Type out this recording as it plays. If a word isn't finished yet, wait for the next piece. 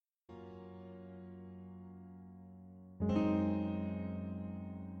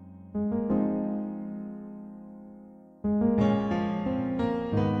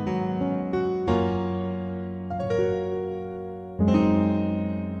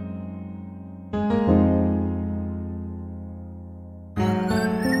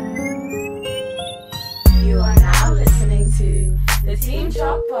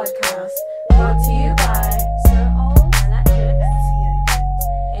podcast brought to you by Sir Old Electric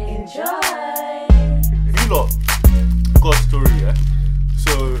and Enjoy. You lot got a story, yeah?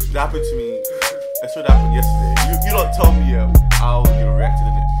 So that happened to me. So that happened yesterday. You lot tell me how you reacted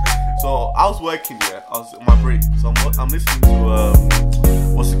in it. So I was working, yeah. I was on my break. So I'm listening to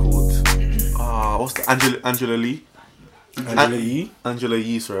what's it called? What's the Angela Lee? Angela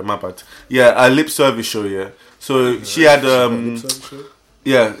Yee, sorry, my bad. Yeah, a lip service show, yeah. So she had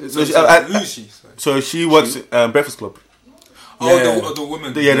yeah. So she works at Breakfast Club. The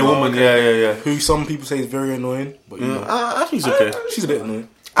woman. The woman. Okay. Yeah. Who some people say is very annoying, but you know, I think it's okay. she's a bit annoying.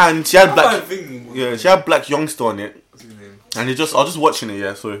 And she had black. Yeah. She had black youngster on it. What's his name? And I was just watching it,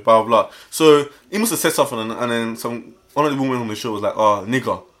 yeah. So blah blah blah. So he must have said something, and then one of the women on the show was like, "Oh,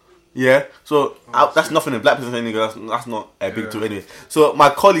 nigger." Yeah, so that's nothing. A black person saying nigga, that's not a big deal anyway. So my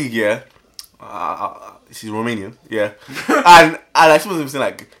colleague, yeah, she's Romanian, yeah, and I she was saying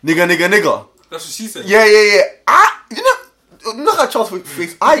like nigga. That's what she said. Yeah. Look at Charles'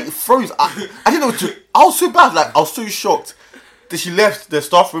 face. I froze. I didn't know what to. I was so bad. Like I was so shocked that she left the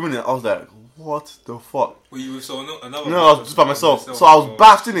staff room, and I was like, what the fuck? Were you with another? No, I was just by myself. So I was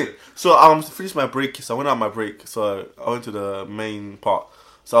bashed in it. So I finished my break. So I went out my break. So I went to the main part.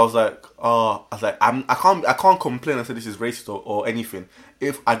 So I was like, I can't complain and say this is racist or anything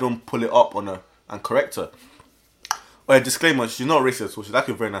if I don't pull it up on her and correct her. Or a disclaimer, she's not racist, so she's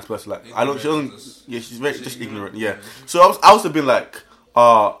actually a very nice person. Like she's very just ignorant. Yeah. So I was been like,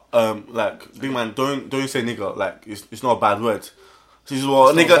 big man, don't say nigger. Like it's not a bad word. She's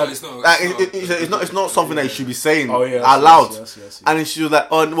nigga. It's not something that you should be saying out loud. Yes. And then she was like,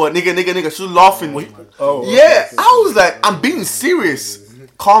 oh, what nigga. She was laughing. Okay. I was like, I'm being serious.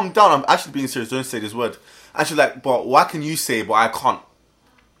 Calm down. I'm actually being serious. Don't say this word. And she's like, but why can you say it, but I can't?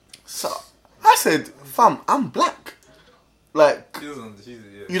 So I said, fam, I'm black. Like, you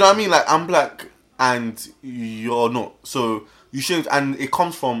know what I mean? Like, I'm black and you're not. So you shouldn't. And it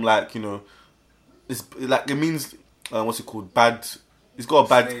comes from like, you know, it's like it means what's it called? Bad. It's got a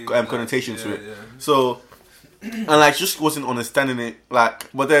bad connotation to it. Yeah. So and like, she just wasn't understanding it. Like,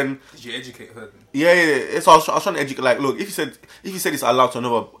 but then did you educate her? Then? Yeah. So I was trying to educate. Like, look, if you said it's allowed to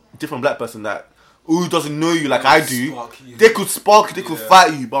another different black person that who doesn't know you like I do, they could spark you, they could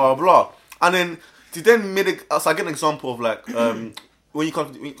fight you, blah blah blah. And then she then made it. So I get an example of like when you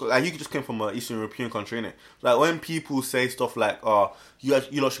come, like you just came from an Eastern European country, innit? Like when people say stuff like, "Oh, you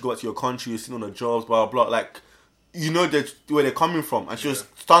lot should go back to your country, you're sitting on the jobs, blah blah blah." Like, you know where they're coming from, and she was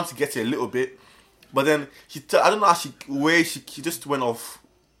starting to get it a little bit. But then I don't know how she just went off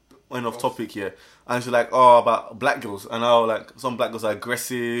topic here, and she's like, oh, about black girls and how like some black girls are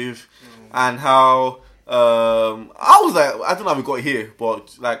aggressive, and how I was like, I don't know how we got here,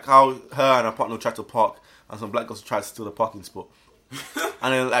 but like how her and her partner tried to park, and some black girls tried to steal the parking spot,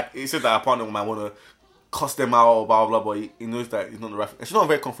 and then like he said that her partner might want to cuss them out or blah blah, but he knows that he's not the right. And she's not a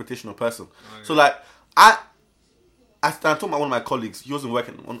very confrontational person, so like I told one of my colleagues, he wasn't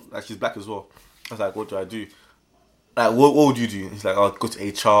working on, like she's black as well. I was like, what do I do? Like, what would you do? He's like, I'll go to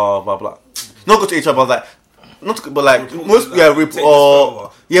HR, blah blah. Not go to HR, but like, most me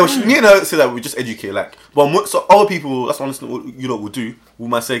and her say that we just educate, like, but so other people, that's honestly what you know would do. We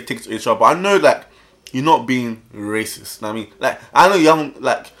might say take it to HR, but I know like you're not being racist. You know what I mean, like, I know you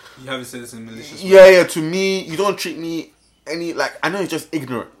haven't said this in malicious. Yeah. To me, you don't treat me any like. I know you're just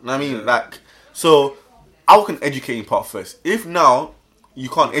ignorant. You know what I mean, like, so I can educate in part first. If now you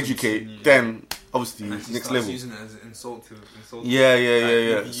can't educate, then obviously next level. Using it as an insult.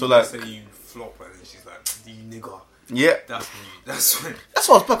 Yeah. Like, so like, say you flop, and then she's like, "You nigga." Yeah. That's what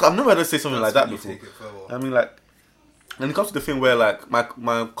I was back. I've never heard her say something like that before. I mean, like, and it comes to the thing where like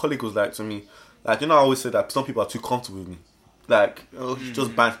my colleague was like to me, like, you know, I always say that some people are too comfortable with me. Like,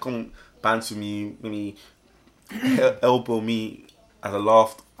 just banter me, maybe elbow me as a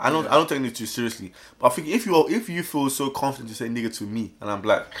laugh. I don't take it too seriously. But I think if you feel so confident to say nigga to me and I'm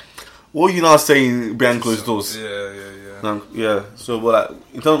black, what are you now saying behind closed doors? Yeah. So, but like,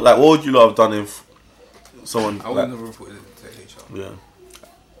 in terms of, like, what would you lot have done if someone? I wouldn't have reported it to HR. Yeah.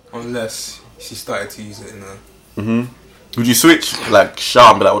 Unless she started to use it in a. Would you switch? Like,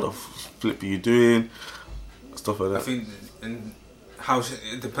 shout and be like, what the flip are you doing? Stuff like that. I think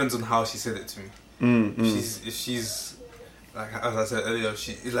it depends on how she said it to me. If she's like, as I said earlier,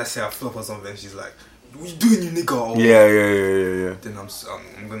 let's say I flop or something, she's like, "What you doing, you nigga?" Or, yeah. Then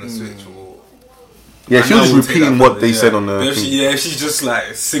I'm gonna switch. Or yeah, she was just repeating what they said on the. If she's just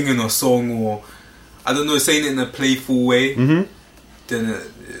like singing a song, or I don't know, saying it in a playful way. Then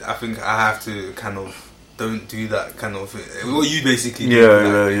I think I have to kind of don't do that kind of. What you basically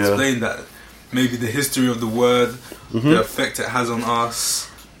do, explain that maybe the history of the word, the effect it has on us.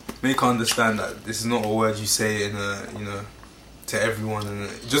 make her understand that this is not a word you say in a, you know, to everyone, and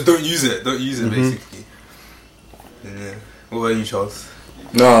just don't use it. Don't use it, basically. And, yeah. What about you, Charles?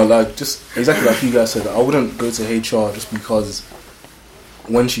 No, like just exactly like you guys said. I wouldn't go to HR just because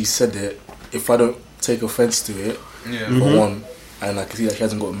when she said it, if I don't take offense to it, for one, and I can see that she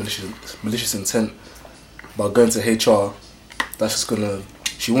hasn't got malicious intent, but going to HR, that's just gonna.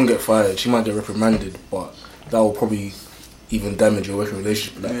 She won't get fired. She might get reprimanded, but that will probably even damage your working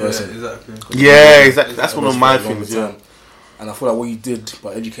relationship with that person. Exactly. Yeah, exactly. That's one of my things. Yeah. And I feel like what you did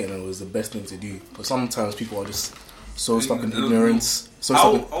by educating her was the best thing to do. But sometimes people are just so stuck in ignorance. Sorry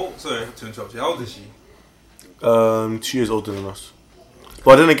to interrupt you. How old is she? 2 years older than us.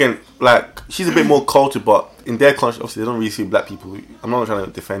 But then again, like, she's a bit more cultured, but in their country, obviously, they don't really see black people. I'm not trying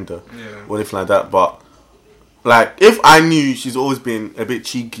to defend her or anything like that, but, like, if I knew she's always been a bit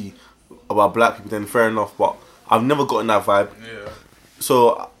cheeky about black people, then fair enough, but I've never gotten that vibe. Yeah.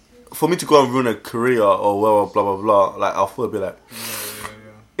 So, for me to go and ruin a career or well, blah, blah, blah, like, I'll feel a bit like...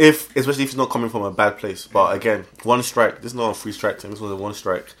 especially if it's not coming from a bad place. But again, one strike. This is not a free strike. This was a one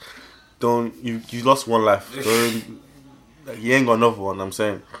strike. You lost one life. You ain't got another one. I'm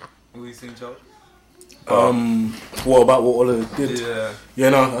saying. What are you saying, Charles? What about what Ola did? Yeah.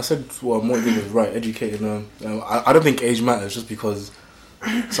 No, I said what Mo did was right. Educating them. I don't think age matters, just because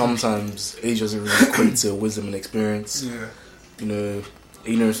sometimes age doesn't really equate to wisdom and experience. Yeah. You know,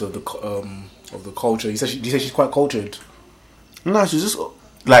 ignorance of the culture. You say she's quite cultured. No, she's just.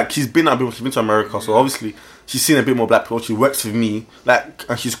 Like, she's been to America, so obviously she's seen a bit more black people. She works with me, like,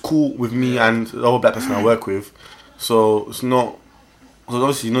 and she's cool with me and the other black person I work with. So it's not. So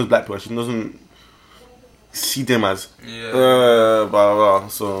obviously she knows black people. She doesn't see them as blah, blah, blah.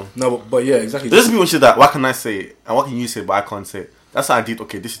 So no, but yeah, exactly. There's people shit that why can I say it and what can you say but I can't say it. That's how I did.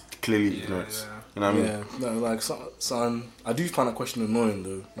 Okay, this is clearly ignorance. You know what I mean? Yeah, no, like son, I do find that question annoying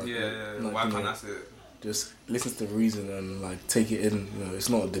though. Like, why can't I say it? Just listen to the reason and like take it in. You know, it's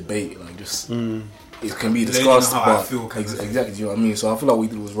not a debate. Like just it can be discussed. But exactly, you know what I mean. So I feel like what we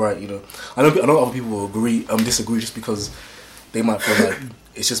did was right. You know, I know other people will disagree just because they might feel like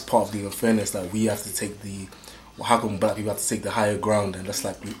it's just part of the unfairness that we have to take how come black people have to take the higher ground and just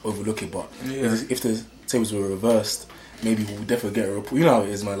like we overlook it. But if the tables were reversed, maybe we'll definitely get a report. You know how it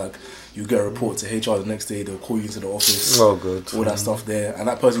is, man. Like you get a report to HR the next day, they'll call you into the office. Oh, good. All that stuff there, and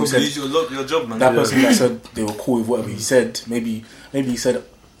that person who said your job, man. That person that said they were cool with whatever he said. Maybe he said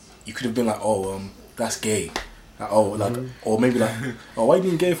you could have been like, that's gay. Like, or maybe like, why you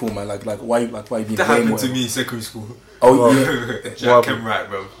being gay for, man? Like why you being that gay? That happened to me in secondary school. Oh yeah. Jack came right,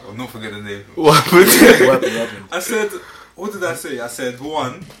 bro. I'll not forget the name. What happened? I said, what did I say? I said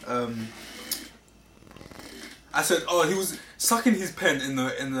one. I said, he was sucking his pen in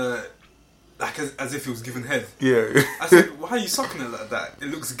the like as if he was giving head. Yeah. I said, why are you sucking it like that? It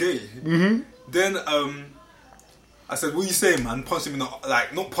looks gay. Mm-hmm. Then I said, what are you saying, man? Punch him in the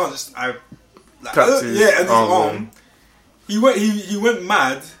not punched. And his arm. He went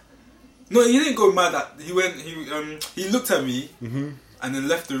mad. No, he didn't go mad. He looked at me and then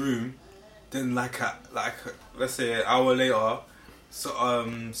left the room. Then let's say an hour later, so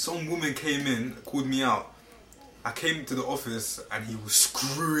some woman came in, called me out. I came to the office and he was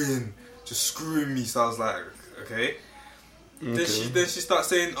just screwing me. So I was like, okay. Then she starts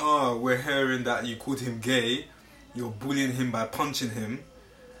saying, we're hearing that you called him gay. You're bullying him by punching him.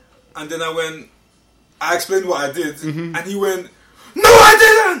 And then I explained what I did, and he went, no, I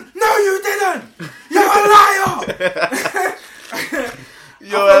didn't! No, you didn't! You're a liar!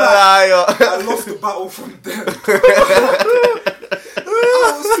 You're a liar! I lost the battle from them.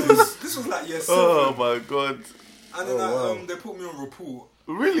 This was like year 7. Oh my god. And then they put me on report.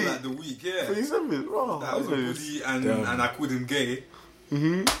 Really? For like the week, yeah. So you sent me, bro. That I was a bully and I called him gay.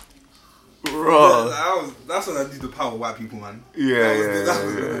 Mm-hmm. Bro. That's when I knew the power of white people, man.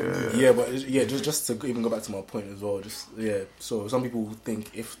 Yeah, but just to even go back to my point as well. So some people think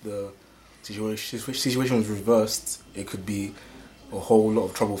if the situation was reversed, it could be a whole lot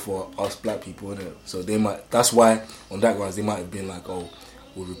of trouble for us black people, innit? So they might. That's why on that grounds they might have been like, we'll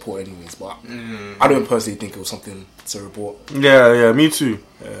report anyways. But I don't personally think it was something to report. Yeah, me too.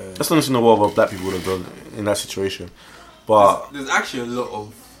 That's not necessarily what other black people would have done in that situation. But there's actually a lot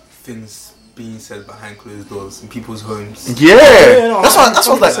of things being said behind closed doors in people's homes. That's what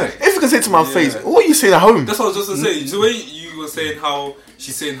I was like. If you can say it to my face, what are you saying at home? That's what I was just gonna say. The way you were saying how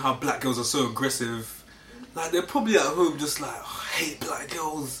she's saying how black girls are so aggressive, like they're probably at home just like, I hate black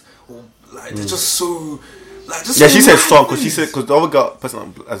girls, or like they're just so like just. Yeah, she said soft because the other girl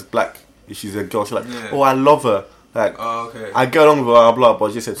person as black, she's a girl. She's like, I love her, Like, okay. I get along with blah blah,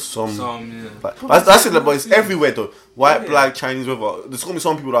 but I just said some. Yeah. But that's it. But it's everywhere though. White, black, Chinese, whatever. There's gonna be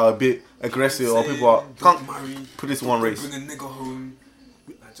some people that are a bit aggressive, or people are can't put this in one race. Bring a nigga home.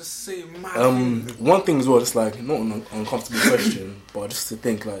 Just say man. One thing as well, just like not an uncomfortable question, but just to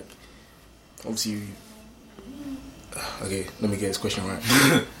think like, obviously. Okay, let me get this question right.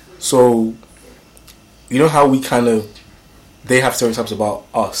 So, you know how we they have stereotypes about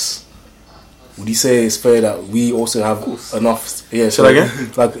us. Would you say it's fair that we also have enough? Yeah. So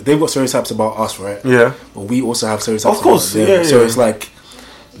again, like they've got stereotypes about us, right? Yeah. But we also have stereotypes. Of course. About them. Yeah. So it's like,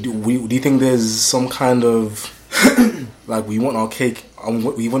 do you think there's some kind of like we want our cake and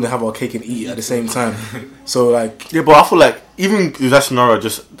we want to have our cake and eat at the same time? So like, yeah, but I feel like even with that scenario,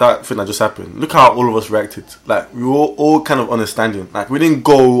 just that thing that just happened. Look how all of us reacted. Like we were all kind of understanding. Like we didn't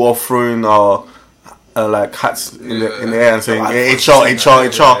go off throwing our. Like hats in the air and saying HR.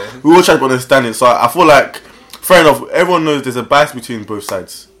 We all try to understand it. So I feel like fair enough. Everyone knows there's a bias between both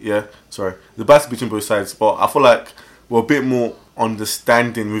sides. Yeah, sorry, the bias between both sides. But I feel like we're a bit more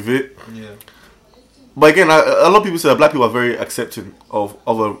understanding with it. Yeah. But again, a lot of people say that black people are very accepting of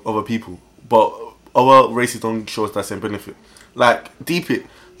other people, but other races don't show us that same benefit. Like deep it,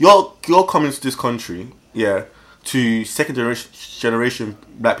 you're coming to this country, yeah. To second generation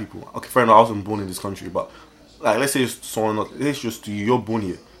black people. Okay, fair enough, I wasn't born in this country, but like let's say it's just you're born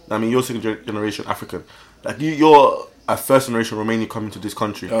here. I mean, you're second generation African. Like you're a first generation Romanian coming to this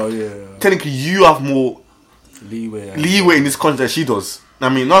country. oh yeah. Technically, you have more leeway in this country than she does. I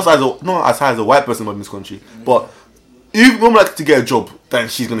mean, not as high as a white person in this country, but if you're like to get a job, then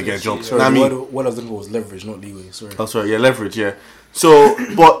she's gonna get a job. Sorry, I mean, what I was looking for was leverage, not leeway. Sorry. Oh, sorry, yeah, leverage, yeah. So,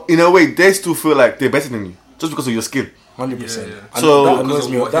 but in a way, they still feel like they're better than you. Just because of your skin. 100%. Yeah. So that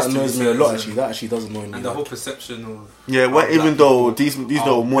annoys me a lot. Actually, that actually does annoy me. And the whole perception of even though these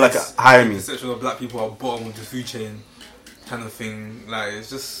are more like higher me. The perception of black people are bottom of the food chain, kind of thing. Like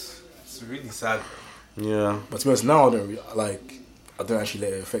it's really sad. Yeah. But to be honest, now I don't actually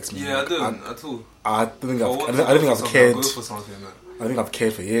let it affect me. Yeah, I don't at all. I don't think I've cared. I think I've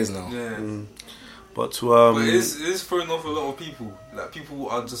cared for years now. Yeah. But it is throwing off a lot of people. Like people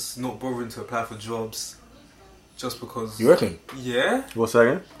are just not bothering to apply for jobs. Just because. You reckon? Yeah. What's that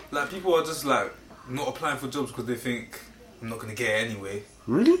again? Like people are just like not applying for jobs because they think I'm not gonna get it anyway.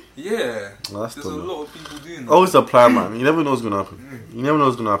 Really? Yeah. Well, there's a lot of people doing that. Always apply, man. You never know what's gonna happen. You never know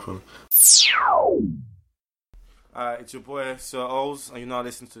what's gonna happen. It's your boy Sir Ols, and you're now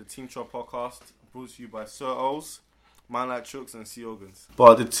listening to the Team Chop podcast, brought to you by Sir Ols, Man Like Chooks, and C Organs.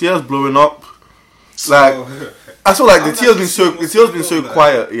 But the tears blowing up. Like I feel like the tears been so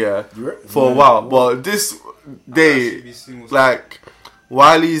quiet, yeah, for a while. But this day, like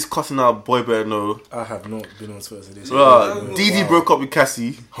Wiley's cussing out Boy Better Know. I have not been on Twitter today. Didi broke up with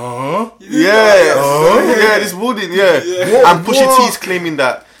Cassie. Huh? Yeah, this morning, and Pusha T's claiming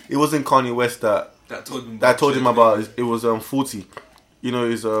that it wasn't Kanye West that told him about it was 40. You know,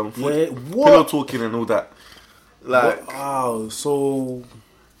 his pillow talking and all that. Like wow, so.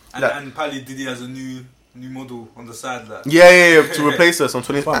 And apparently Diddy has a new model on the side. Like. Yeah, to replace us on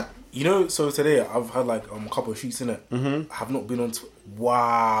 25. You know, so today I've had like a couple of shoots in it. I have not been on.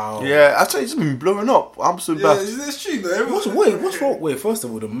 Wow. Yeah, actually it's been blowing up. I'm so bad. It's true though. What's wrong? Wait, first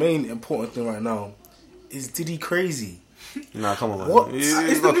of all, the main important thing right now is Diddy crazy. Nah, come on, man. What?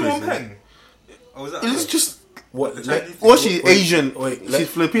 It's the new one pen. Oh, is that? It's just. What? She's Asian. She's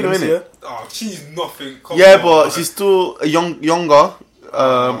Filipino, innit? Oh, she's nothing. But she's still younger.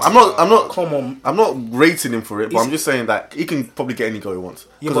 I'm not. Come on. I'm not rating him for it, but I'm just saying that he can probably get any girl he wants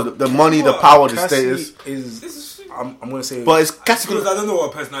because of the money, the power, the status. I'm gonna say. But is Cassie? I don't know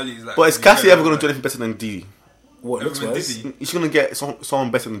what her personality is like. But is Cassie ever gonna do anything better than Diddy? What looks like? She's gonna get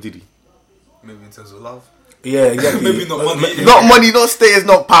someone better than Diddy. Maybe in terms of love. Yeah, exactly. Maybe not money. Not money, not status,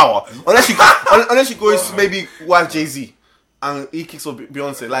 not power. Unless she goes to maybe wife Jay-Z. And he kicks off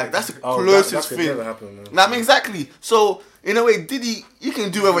Beyonce. Like, that's the closest thing. Never happen, I mean, exactly. So, in a way, Diddy, he can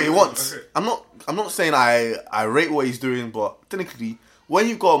do whatever he wants. I'm not saying I rate what he's doing, but technically, when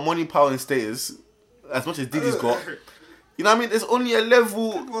you've got money, power, and status, as much as Diddy's got, you know what I mean? There's only a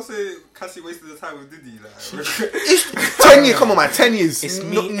level. People say Cassie wasted the time with Diddy. Like. It's 10 years, come on, man. 10 years. It's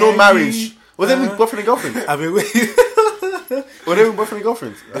no marriage. Was they boyfriend and girlfriend? I mean, wait. Were they boyfriend and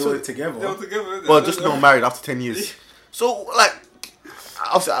girlfriend? They were together. But just not married after 10 years. So, like,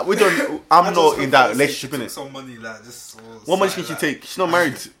 we don't. I'm not in that relationship, innit? Some money, like, just. What money can she take? She's not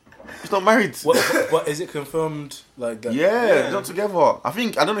married. She's not married. What is it confirmed? Like that? Yeah, they're not together. I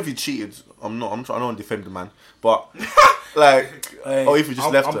don't know if he cheated. I'm not. I don't want to defend the man, but like, or if he just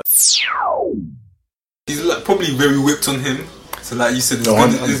left her. He's like, probably very whipped on him. So, like you said,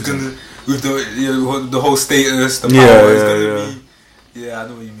 it's with the whole status, the power is gonna be. Yeah, I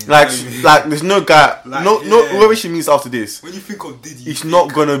know what you mean. Like, there's no guy, no, whoever she meets after this. When you think of Diddy, it's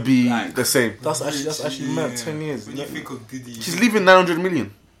not gonna be the same. That's actually mad. 10 years. When you think of Diddy, she's leaving 900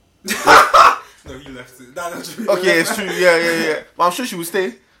 million. No, he left it. 900 million. Okay, it's true. Yeah. But I'm sure she will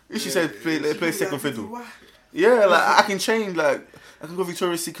stay. If she said play second fiddle. Yeah, like I can change. Like I can go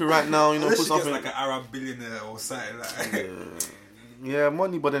Victoria's Secret right now. You know, unless put something like an Arab billionaire or something. Like. Yeah,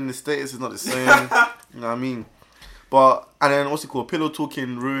 money, but then the status is not the same. You know what I mean? But and then what's it called? Pillow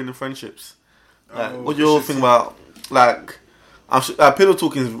talking ruining friendships. Like, what do you all think about? Like, pillow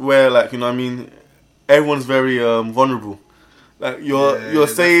talking is where, like, you know what I mean? Everyone's very vulnerable. Like you're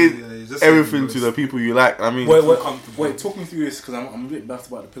saying everything to the people you like. I mean, wait, talk me through this because I'm a bit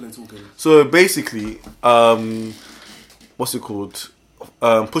baffled about the pillow talking. So basically, what's it called?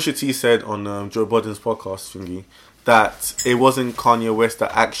 Pusha T said on Joe Budden's podcast thingy that it wasn't Kanye West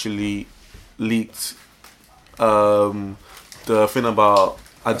that actually leaked the thing about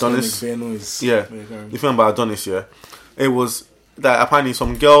Adonis. Yeah, the thing about Adonis. Yeah, it was that apparently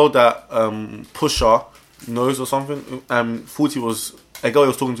some girl that Pusha knows or something. 40 was a girl he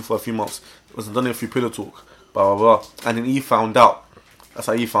was talking to for a few months. It was done through pillow talk, blah blah blah, and then he found out. That's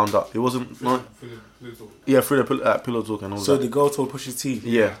how he found out. It wasn't through the pillow talk and all that. So the girl told Pusha T.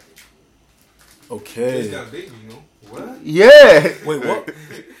 Yeah. Okay. Jay's got a baby, you know? What? Yeah. Wait, what?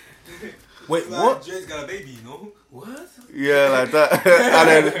 Wait, like, what? Jay's got a baby, you know? What? Yeah, like that.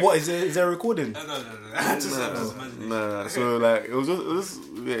 And then what is there a recording? No. Just imagine. No. So like it was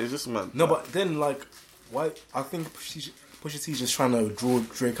it's just mad. No, but then like, why? I think Pusha T's just trying to draw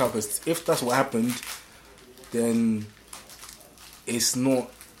Drake out. Because if that's what happened, then it's not.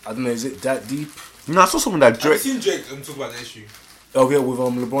 I don't know. Is it that deep? No, I saw something that Drake. Have you seen Drake talk about the issue? Oh yeah, with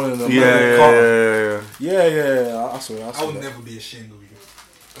LeBron and Carter. Yeah. I saw I would that. never be ashamed of you.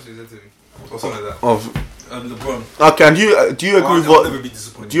 That's what he said to me. Or something like that. Of LeBron. okay, and do you agree with I'll never be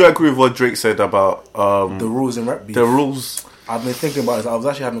disappointed. Do you agree with what Drake said about the rules in rap beef? The rules. I've been thinking about it. I was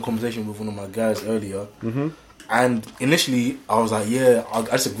actually having a conversation with one of my guys earlier, and initially I was like, yeah, I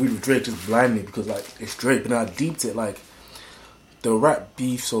just agreed with Drake just blindly because like it's Drake, but then I deeped it like the rap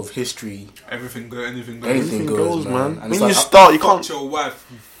beefs of history. Anything goes, man. And when like, you start, you can't. Your wife,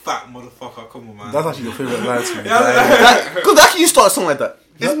 you fat motherfucker. Come on, man. That's actually your favorite line to me. Because how can you start a song like that?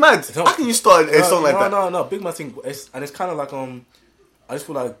 It's mad. How can you start a song like that? No. Big man thing, and it's kind of like I just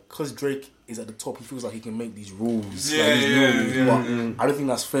feel like because Drake is at the top, he feels like he can make these rules. Yeah. But I don't think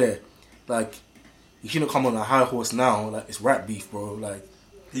that's fair. Like, you shouldn't come on a high horse now. Like, it's rap beef, bro. Like,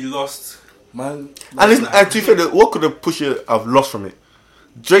 he lost, man. And to be fair, what could a Pusha have lost from it?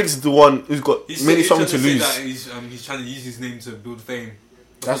 Drake's the one who's got many songs to lose. That he's trying to use his name to build fame.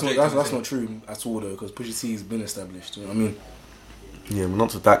 That's not true at all though, because Pusha T has been established. You know what I mean? Yeah, but not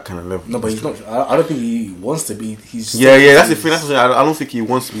to that kind of level. No, but he's not. I don't think he wants to be. He's that's the thing. That's the thing. I don't think he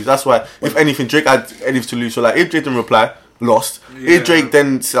wants to be. That's why, if anything, Drake had anything to lose. So like, if Drake didn't reply, lost. Yeah. If Drake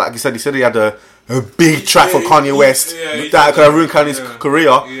then, like he said he had a big track for Kanye West that could have ruined Kanye's career.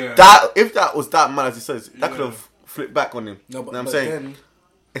 Yeah. That if that was that man as he says, that could have flipped back on him. No, but, you know what I'm but saying. Then,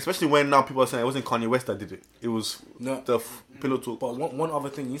 especially when now people are saying it wasn't Kanye West that did it. It was the pillow talk. But one other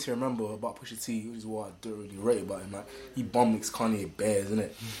thing you need to remember about Pusha T, which is what I don't really rate about him, like he bum mixed Kanye bears, isn't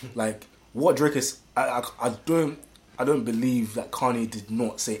it? Like what Drake is, I don't believe that Kanye did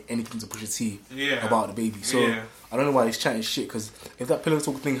not say anything to Pusha T about the baby. So I don't know why he's chatting shit. Because if that pillow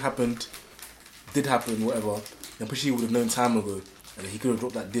talk thing did happen, whatever, then Pusha T would have known time ago, and he could have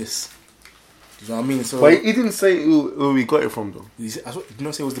dropped that diss. You know what I mean? So, but he didn't say who he got it from though. He did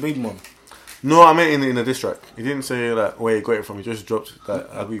not say it was the baby mom. No, I meant in a diss track. He didn't say that where he got it from. He just dropped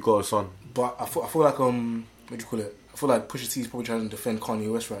that we got a son. But I feel like what do you call it? I feel like Pusha T is probably trying to defend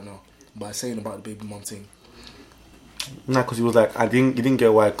Kanye West right now by saying about the baby mom thing. Nah, because he was like, you didn't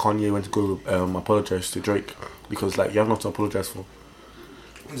get why Kanye went to go apologize to Drake because like you have nothing to apologize for.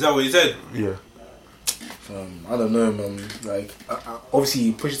 Is that what he said? Yeah. I don't know, man. Like,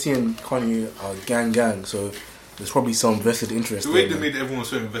 obviously, Pusha T and Kanye are gang, so there's probably some vested interest. The way they made everyone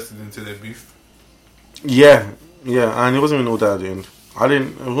so invested into their beef. Yeah, and it wasn't even all that at the end.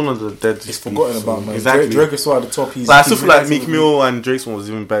 It was one of the dead. It's forgotten about, man. Exactly. Drake is so at the top. I still feel like Meek Mill and Drake's one was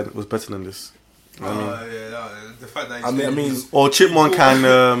better than this. The fact that I mean, or Chipmunk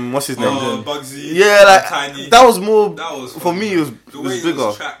and what's his name? Bugsy. Yeah, like Tiny. that was more. That was for me. It was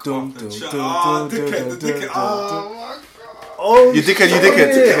bigger. Dickhead. Oh, you dickhead.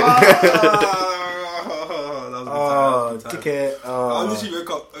 Dickhead. I literally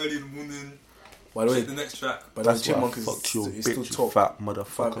wake up early in the morning. By the way, the next track. But that's Chipmunk is still top fat 5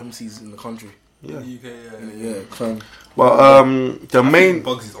 motherfucker MCs in the country. Yeah. In the UK, yeah. Well, the main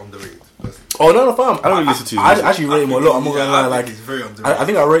Bugsy's underrated. Oh no, fam. I don't really listen to his I music. actually rate him a lot. I'm not gonna lie. Like, he's very underrated. I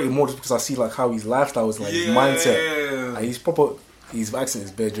think I rate him more just because I see like how his lifestyle is, like his mindset. Yeah. Like, he's proper. His accent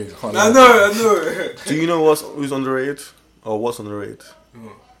is bare Drake. I know. Do you know who's underrated? Or what's underrated?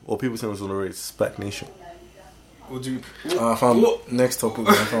 Or people say what's underrated? Black Nation. What do you... Fam, next topic.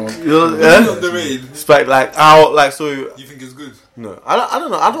 Man, underrated. Spec, like, how, like, so... You think it's good? No. I don't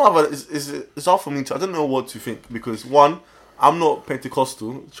know. I don't have a... It's hard for me to... I don't know what to think. Because, one, I'm not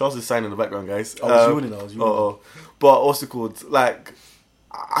Pentecostal. Charles is signing in the background, guys. I was yawning. But what's it called? Like,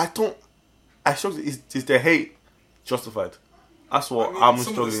 I don't... I struggle... Is their hate justified? That's what I'm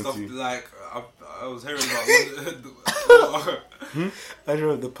struggling to. Like, I was hearing about... I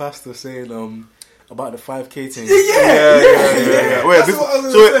remember the pastor saying about the 5K thing. Yeah. Wait,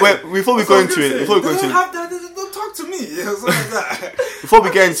 before we go into it, don't talk to me. Something like that. Before we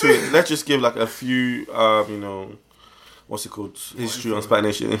get into it, let's just give like a few, what's it called? History on SPAC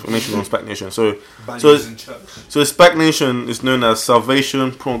Nation, information on SPAC Nation. So SPAC Nation is known as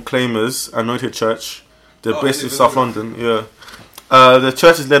Salvation Proclaimers Anointed Church. They're based in South London. Yeah. The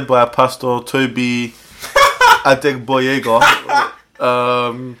church is led by Pastor Toby Adegboyega.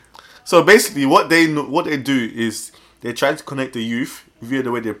 So basically, what they do is they try to connect the youth via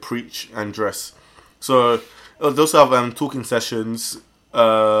the way they preach and dress. So they also have talking sessions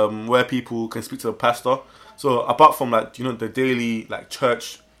where people can speak to the pastor. So apart from like the daily like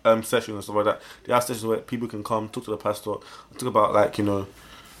church sessions and stuff like that, they have sessions where people can come talk to the pastor, talk about like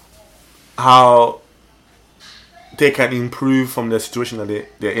how they can improve from the situation that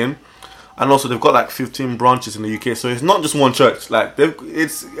they're in. And also they've got like 15 branches in the UK, so it's not just one church. Like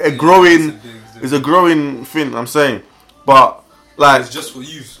it's a growing thing. I'm saying, but like it's just for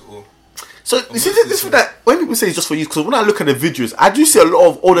youth. So you see this thing that when people say it's just for youth, because when I look at the videos, I do see a lot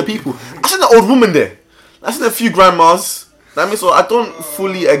of older people. I seen an old woman there. I seen a few grandmas. That means so I don't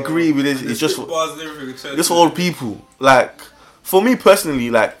fully agree with it. It's just for old people. Like for me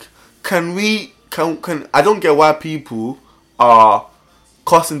personally, like can I don't get why people are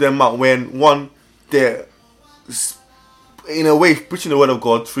cussing them out when one they're in a way preaching the word of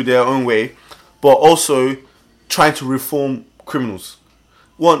God through their own way, but also trying to reform criminals.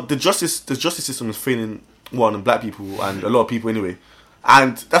 One, the justice system is failing black people and a lot of people anyway,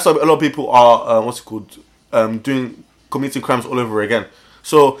 and that's why a lot of people are committing crimes all over again.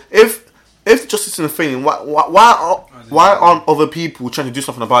 So if the justice system is failing, why aren't other people trying to do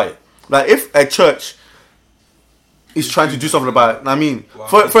something about it? Like if a church is trying to do something about it. I mean,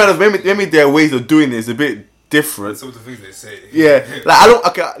 maybe their ways of doing it is a bit different. Some of the things they say. Yeah, like I don't.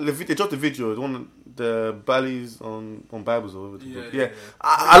 Okay, they dropped the video. The Bally's on Bibles or whatever. Yeah.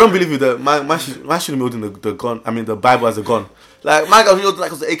 I don't believe that. Man shouldn't be holding the gun. I mean, the Bible as a gun. Like my guy was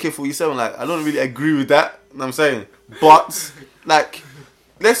like it was the AK-47. Like I don't really agree with that. You know what I'm saying, but like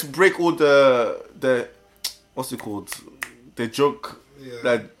let's break all the what's it called, the joke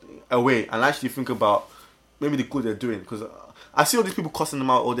that away and actually think about maybe the good they're doing, because I see all these people cussing them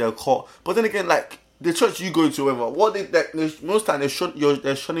out or they're caught. But then again, like the church you go to, whatever, most time they're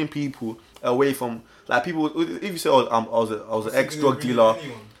shunning people away from like people. If you say, "Oh, I was an ex-drug dealer,"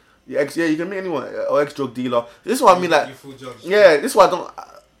 you can meet anyone or ex-drug dealer. This is what I mean. Like, this is what I don't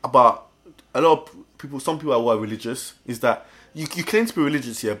about a lot of people. Some people who are religious is that you claim to be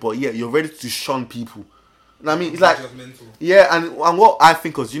religious here, but you're ready to shun people. And I mean, it's like and what I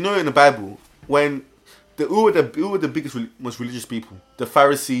think is, in the Bible when who were the biggest, most religious people? The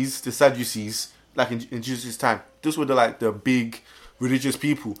Pharisees, the Sadducees, like in Jesus' time. Those were the big religious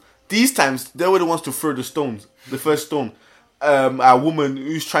people. These times, they were the ones to throw the stones. The first stone. A woman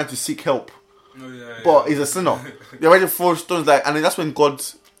who's trying to seek help. But is a sinner. They're ready to throw stones. And then that's when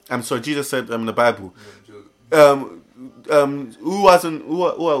Jesus said in the Bible,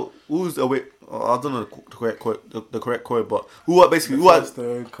 who's away? I don't know the correct quote, but whoever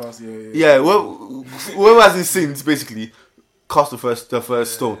has sins basically cast the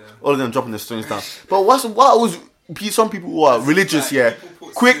first stone. All of them dropping the stones down. But what was some people who are religious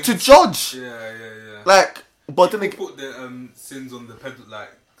quick to judge? Like, but then they put the sins on the pedal. Like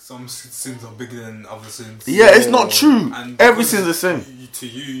some sins are bigger than other sins. Yeah, it's not true. And every sin's the same. To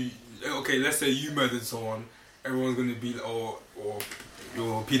you, okay, let's say you murdered someone. Everyone's gonna be or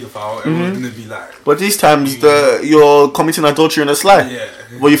you're a paedophile. Everyone's gonna be like. But these times, you're committing adultery on the sly. Yeah.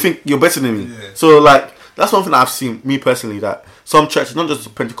 Well, you think you're better than me. Yeah. So like that's one thing I've seen, me personally, that some churches, not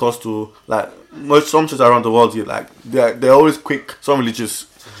just Pentecostal, like some churches around the world, they're always quick. Some religious,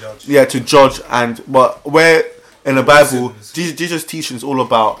 to judge, but where in the Bible, Jesus' teaching is all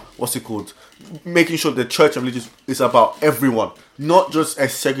about what's it called, making sure the church and religion is about everyone, not just a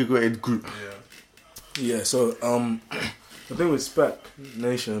segregated group. Yeah. So the thing with SPAC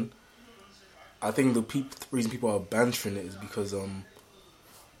Nation, I think the reason people are bantering it is because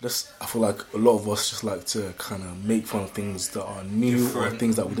I feel like a lot of us just like to kind of make fun of things that are new or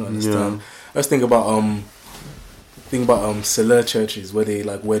things that we don't understand. Yeah. Let's think about Seller churches where they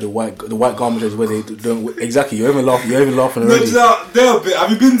like wear the white garment churches where they don't exactly. You're even laughing already. They're a bit. Have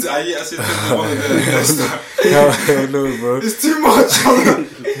you been to? I said one of them. No, bro. It's too much.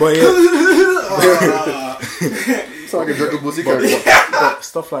 But yeah. It's like a Dragon Ball Z but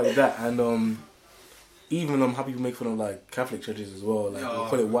stuff like that, and even how people make fun of like Catholic churches as well, like they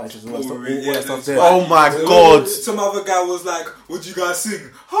call it white churches and all that stuff there. Oh my god! Some other guy was like, "Would you guys sing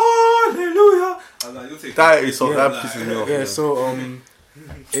Hallelujah?" I was like, "You'll take that is so that pisses me off. Yeah, so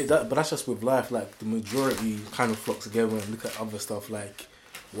but that's just with life. Like the majority kind of flock together and look at other stuff. Like,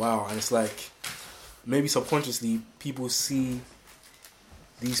 wow, and it's like maybe subconsciously people see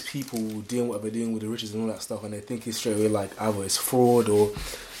these people doing what they're doing with the riches and all that stuff, and they think it's straight away like either it's fraud or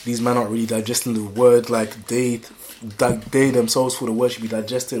these men aren't really digesting the word like they themselves for the word should be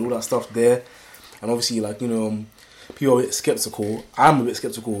digested, all that stuff there. And obviously, like, you know, people are a bit skeptical. I'm a bit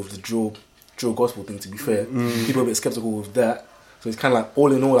skeptical of the drill gospel thing, to be fair. People are a bit skeptical with that. So it's kind of like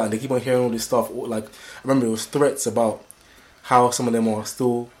all in all, like they keep on hearing all this stuff. Like I remember there was threats about how some of them are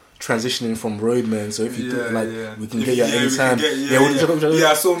still transitioning from roadmen. So if you do, we can get you at any time.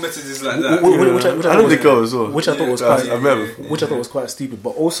 I saw messages like that. Which I know they go as well. Which I thought was I thought was quite stupid.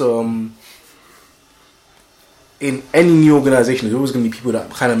 But also, in any new organisation, there's always going to be people that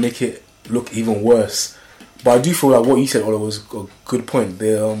kind of make it look even worse. But I do feel like what you said, Ola, was a good point.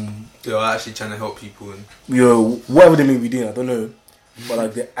 They're actually trying to help people, and whatever they may be doing, I don't know. But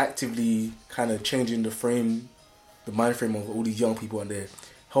like they're actively kind of changing the mind frame of all these young people, and they're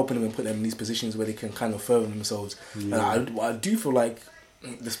helping them and putting them in these positions where they can kind of further themselves. Yeah. And I do feel like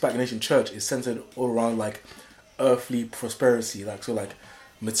the SPAC Nation Church is centered all around like earthly prosperity, like so like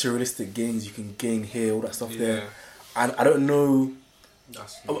materialistic gains you can gain here, all that stuff there. And I don't know,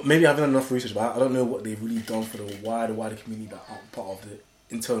 maybe I haven't done enough research, but I don't know what they've really done for the wider community that aren't part of the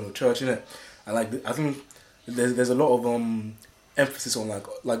internal church, innit? And like I think there's a lot of emphasis on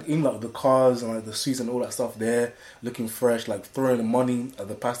like even like the cars and like the suits and all that stuff there, looking fresh, like throwing the money at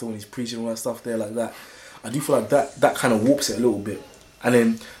the pastor when he's preaching, all that stuff there like that. I do feel like that kind of warps it a little bit, and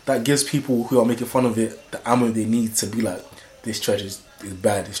then that gives people who are making fun of it the ammo they need to be like, this church is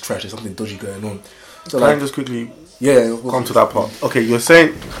bad, it's trash, there's something dodgy going on. So can I just quickly come to that part? Yeah. Okay, you're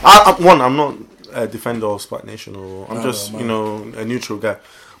saying I'm not a defender of SPAC Nation, or I'm just a neutral guy,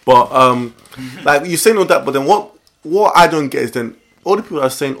 but like you're saying all that, but then what I don't get is then all the people that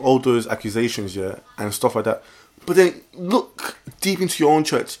are saying all those accusations, and stuff like that. But then look deep into your own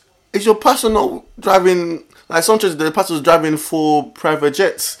church. Is your pastor not driving, like some churches, the pastor's driving 4 private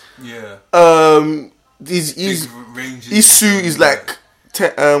jets? Yeah. His suit is like,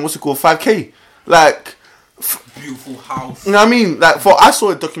 what's it called, 5K? Like, beautiful house. You know what I mean? Like, I saw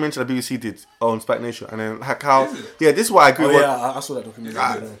a documentary that BBC did on SPAC Nation, and then like how, this is what I agree with. I saw that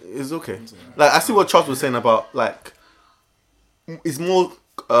documentary. It's okay. Like, I see what Charles was saying about, like, it's more,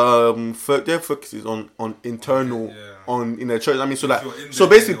 their focus is on internal, in the church. I mean, so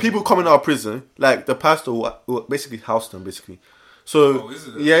basically people coming out of prison, like, the pastor will basically house them, basically. So,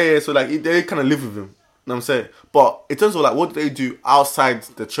 so like, they kind of live with him. You know what I'm saying? But in terms of like what do they do outside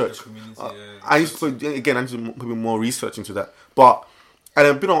the church, I need to put more research into that. But and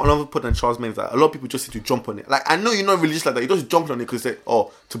a bit on another point that Charles made, that a lot of people just need to jump on it. Like, I know you're not religious like that. You just jump on it because to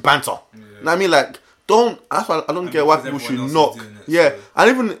banter. You know what I mean? Like, that's why I don't get why people should knock. And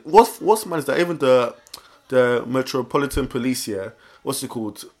even what's mad is that even the Metropolitan Police what's it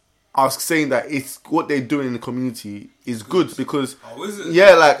called? I was saying that it's what they're doing in the community is good because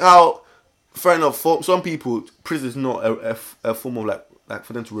like how. Fair enough. For some people, prison is not a form of like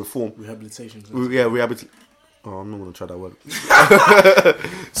for them to reform. Rehabilitation. Rehabilitation. Oh, I'm not gonna try that word.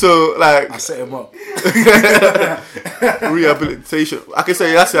 So like, I set him up. Rehabilitation. I can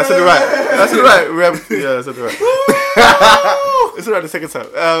say that's it. I said it right. That's it right. I said it right. It's alright the second time.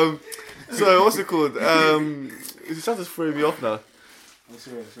 So what's it called? It's just throwing me off now.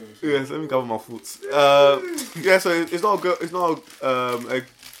 Sorry. Yes, let me gather my thoughts. So it's not good. It's not a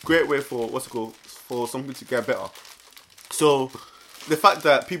great way for for something to get better. So the fact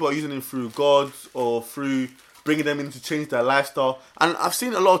that people are using it through God or through bringing them in to change their lifestyle, and I've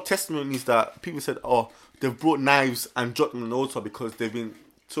seen a lot of testimonies that people said, they've brought knives and dropped them on the altar because they've been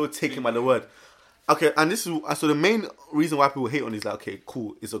so taken by the word. Okay, and this is so the main reason why people hate on is like, okay,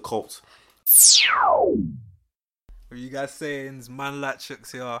 cool, it's a cult. What you guys saying? It's Man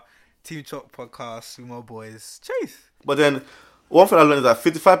Latchooks here, Team Chalk podcast with my boys. Chase. But then one thing I learned is that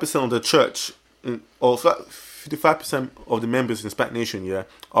 55% of the church, or 55% of the members in Spat Nation,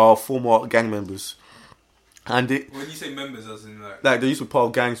 are former gang members. And when you say members, as in like they used to be part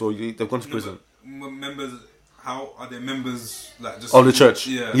of gangs or they've gone to prison. Members, how are they members? Like just of the church?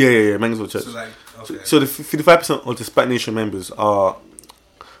 Yeah, members of the church. So like, okay. So the 55% of the Spat Nation members are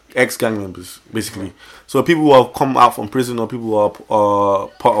ex-gang members, basically. So people who have come out from prison or people who are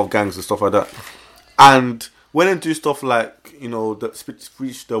part of gangs and stuff like that. And when they do stuff like, that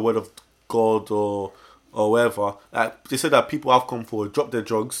preach the word of God or whatever, like they said that people have come forward, drop their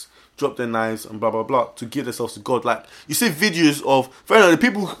drugs, drop their knives and blah blah blah to give themselves to God. Like you see videos of the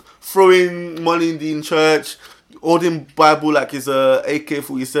people throwing money in church, holding Bible like it's a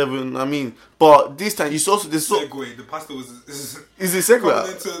AK-47. I mean, but this time you saw this Segway. The pastor was is it Segway?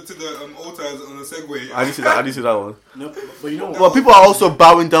 Coming into the altars on a Segway. I didn't see that one. No, but you know what? Well, people are also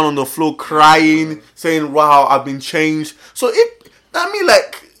bowing down on the floor, crying, saying, "Wow, I've been changed." So if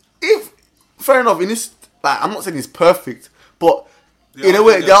fair enough, in this, like, I'm not saying it's perfect, but in a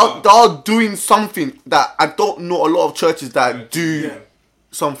way, they are doing something that I don't know a lot of churches that do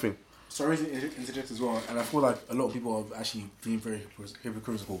something. Sorry to interject as well, and I feel like a lot of people are actually being very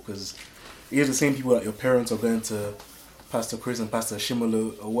hypocritical because you're the same people that your parents are going to Pastor Chris and Pastor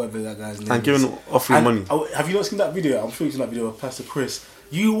Shimolo or whatever that guy's name and giving offering money. Have you not seen that video? I'm sure you've seen that video of Pastor Chris.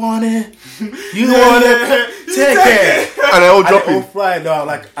 You want it? You want it? Take it. And they all dropping. They all flying down.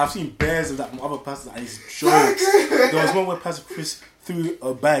 Like, I've seen bears of that from other pastors and it's jokes. There was one where Pastor Chris threw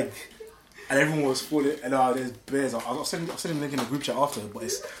a bag and everyone was falling and there's bears. I'll send the link in the group chat after, but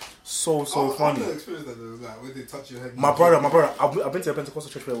it's so funny. I've experienced that though, like when they touch your head. My brother, I've been to a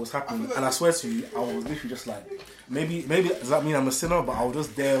Pentecostal church where it was happening, and I swear to you, I was literally just like, maybe does that mean I'm a sinner? But I was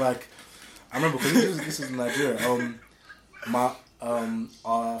just there like, I remember because this is in Nigeria.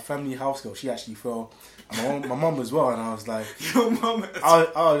 Our family house girl, she actually fell, and my mum as well, and I was like, your mum. I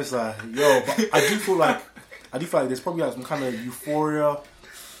was just like, yo, but I do feel like there's probably like some kind of euphoria.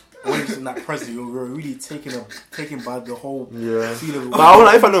 When it's in that present, you're really taken by the whole feeling.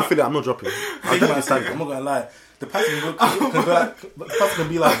 But if I don't feel it, I'm not dropping. I'm not gonna lie. The pastor can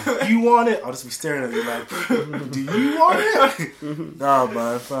be like, "You want it?" I'll just be staring at you like, "Do you want it?" Nah,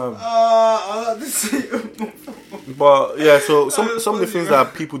 man, fam. But yeah, so some of the things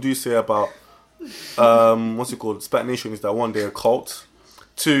that people do say about what's it called, Spat Nation is that one, they're a cult.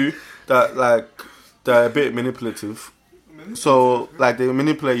 Two, that like they're a bit manipulative. So like they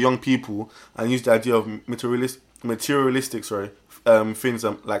manipulate young people and use the idea of materialistic things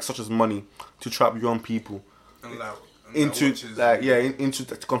like such as money to trap young people into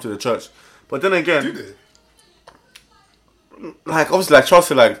to come to the church. But then again, do they? Like obviously like Charles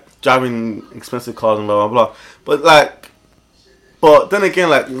said, like driving expensive cars and blah blah blah. But then again,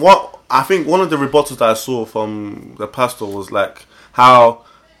 like what I think one of the rebuttals that I saw from the pastor was like how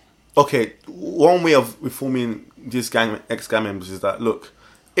one way of reforming these ex-gang members is that, look,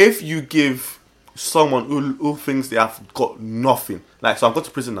 if you give someone who thinks they have got nothing, like, so I've got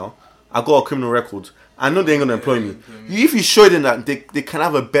to prison now, I've got a criminal record, I know they ain't going to employ me. If you show them that they can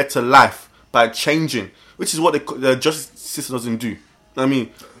have a better life by changing, which is what the justice system doesn't do. I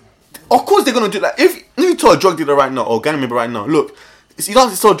mean, of course they're going to do that. If you tell a drug dealer right now, or gang member right now, look, you don't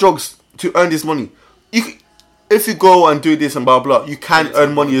have to sell drugs to earn this money. If you go and do this and blah blah, you can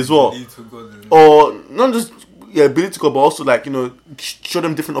earn money as well. Or not just ability to go, but also like show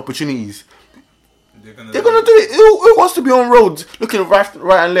them different opportunities. They're gonna do it. Who wants to be on roads looking right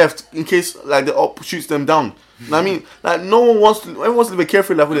and left in case like the op shoots them down? You know what I mean, like no one wants to. Everyone wants to live a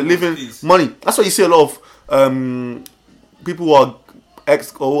carefree life with a living money. That's why you see a lot of people who are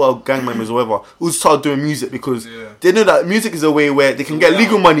ex or who are gang members or whatever who start doing music because they know that music is a way where they can get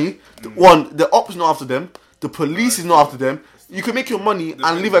legal money. One, the ops not after them. The police is not after them. You can make your money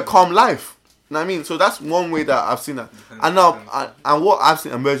and live a calm life. You know what I mean? So that's one way that I've seen that. And now, and what I've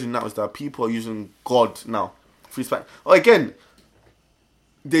seen emerging now is that people are using God now. Free Spat. Oh, again,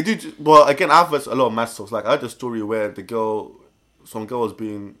 they do. Well, again, I've heard a lot of mad stuff. Like I heard a story where some girl was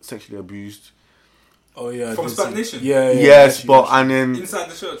being sexually abused. Oh yeah, from Spat Nation. Yeah. Yes, but and then inside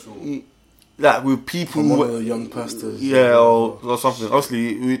the church. Like with people, one of the young pastors, or something.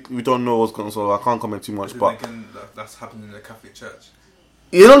 Obviously, we don't know what's going on, so I can't comment too much. But that's happening in the Catholic Church.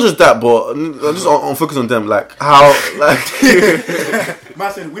 Yeah, not just that, but I'm just on focus on them, like how, like.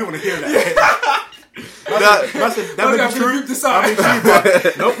 Man said we don't want to hear that. Man said that may be true. This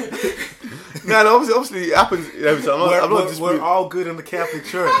nope. No, obviously it happens every time. We're all good in the Catholic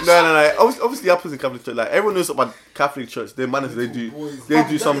Church. No. Obviously it happens in Catholic Church. Like everyone knows about Catholic Church. Their manners they do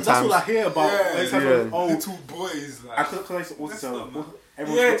sometimes. That's what I hear about. Little boys. Like, I could also tell.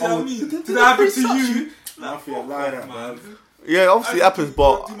 Tell me. Did that happen to you? I feel like that, man. Yeah, obviously it happens,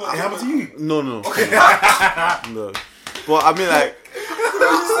 but It happened to you? no. No. But I mean, like,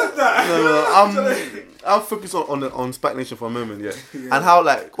 no. I'm focused on Spac Nation for a moment, yeah. And how,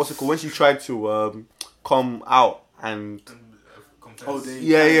 like, what's it called? When she tried to come out and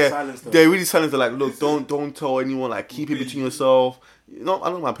they really silenced her. Like, look, don't tell anyone. Like, keep it between yourself. I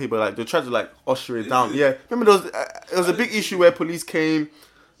don't mind people. Like, they tried to like usher it down. Yeah, remember there was a big issue where police came.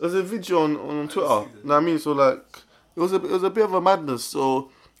 There was a video on Twitter. You know what I mean? So like, it was a bit of a madness. So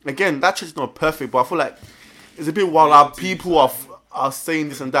again, that church is not perfect, but I feel like it's a bit wild how people are saying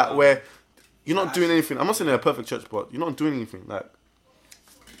this and that where you're not doing anything. I'm not saying they're a perfect church, but you're not doing anything. Like,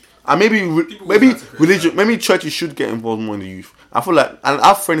 and maybe religion, maybe churches should get involved more in the youth. I feel like, and I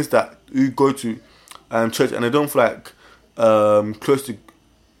have friends that who go to church and they don't feel like close to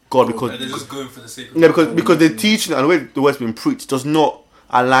God because they're just going for the sake of because they're teaching and the way the word's been preached does not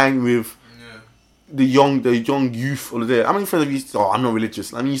align with the young youth over there. How many friends have you? Oh, I'm not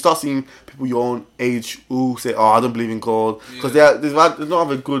religious. I mean, you start seeing people your own age who say, "Oh, I don't believe in God," because they don't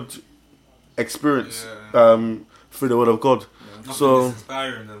have a good experience through the word of God. So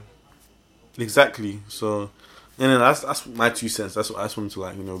inspiring them. Exactly. So, and then that's my 2 cents. That's what I just wanted to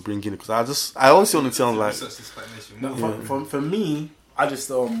like bring in because I always want to tell like for me, I just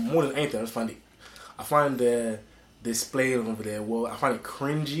more than anything, I find the display over there. Well, I find it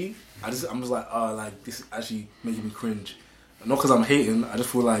cringy. I'm just like this is actually making me cringe. Not because I'm hating. I just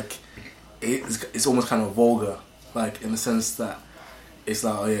feel like it's almost kind of vulgar, like in the sense that it's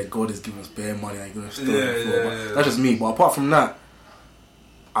like, oh yeah, God is giving us bare money. Like, you're gonna steal it. That's just me. But apart from that,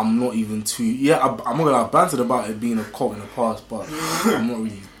 I'm not even too. Yeah, I'm not gonna. I've bantered about it being a cult in the past, but I'm not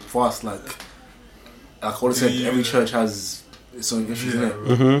really fast. Like I said, every church has its own issues, isn't it?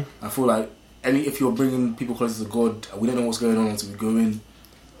 Mm-hmm. I feel like if you're bringing people closer to God, and we don't know what's going on until we go in,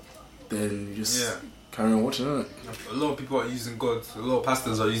 then you just carry on watching, isn't it? A lot of people are using God. A lot of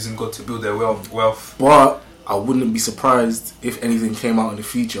pastors are using God to build their wealth. But I wouldn't be surprised if anything came out in the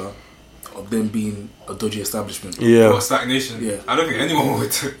future of them being a dodgy establishment. Yeah. Or stagnation. Yeah. I don't think anyone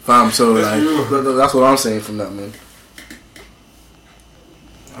would. Fam, so like that's what I'm saying from that, man.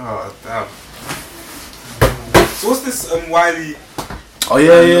 Oh damn. So what's this Wiley? Oh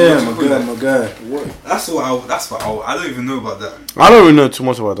yeah, my guy. What? That's what I don't even know about that. I don't really know too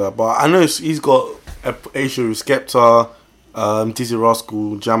much about that, but I know he's got a issue with Skepta, Dizzy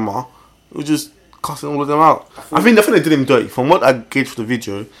Rascal, Jammer, who just cussing all of them out. I think they did him dirty. From what I gauged for the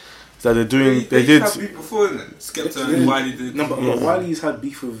video, is that they did. Had beef before, Skepta and Wiley did. No, but Wiley's had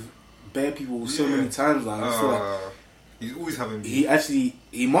beef with bare people so many times. Like, he's always having beef.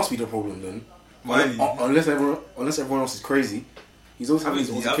 He must be the problem then. Wiley. Unless everyone else is crazy. He's always having his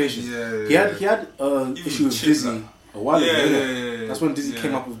altercations. He had an issue with Dizzy a while ago. Yeah. That's when Dizzy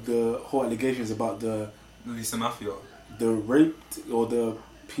came up with the whole allegations about the Lisa Mafia, the rape or the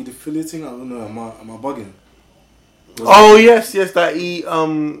paedophilia thing. I don't know. Am I bugging? Yes, that he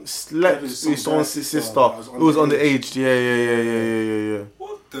slept with someone's sister who was underage. Yeah.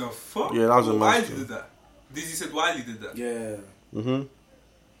 What the fuck? Yeah, that was a Wiley did that. Dizzy said Wiley did that. Yeah. Mhm.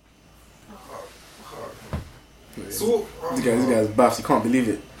 So this guy's baffs. You can't believe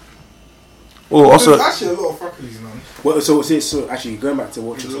it. Oh, also there's actually a lot of fuckeries, man. Well, so actually going back to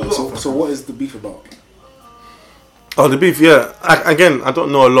watching. So what is the beef about? Oh, the beef. Yeah. I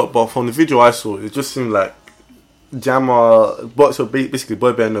don't know a lot, but from the video I saw, it just seemed like Jammer. So basically,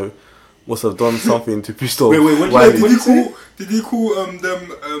 Boy Beno must have done something to piss off. Wait, did he call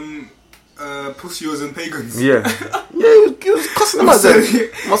them pussios and pagans? Yeah, he was cussing them out there.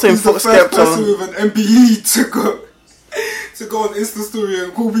 I'm saying he's the first person with an MBE to go on Insta story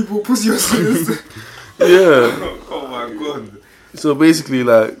and call people pussios. Yeah. Oh my god. So basically,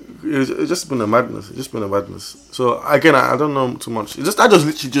 like, it's just been a madness. So again, I don't know too much. That just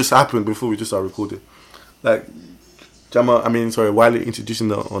literally just happened before we just started recording. Like, Wiley introducing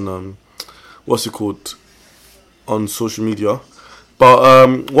that on what's it called, on social media.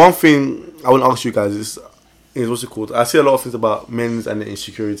 But one thing I want to ask you guys is what's it called? I see a lot of things about men's and their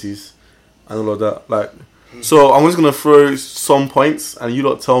insecurities and all of that. Like, so I'm just gonna throw some points, and you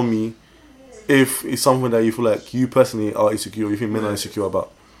lot tell me if it's something that you feel like you personally are insecure, or you think men are insecure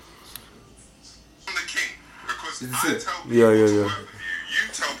about. I'm the king because I tell people Yeah. to work with you. You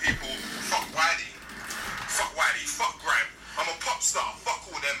tell people fuck Wiley, fuck Graham. I'm a pop star.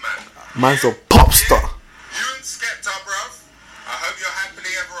 Fuck all them, man. Man's a pop star. You and Skepta, bruv. I hope you're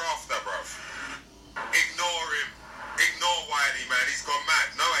happily ever after, bruv. Ignore him. Ignore Wiley, man. He's gone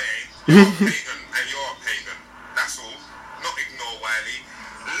mad. No, I ain't. You're a pagan and you're a pagan. That's all. Not ignore Wiley.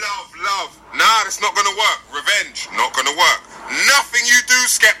 Love. Nah, that's not gonna work. Revenge, not gonna work. Nothing you do,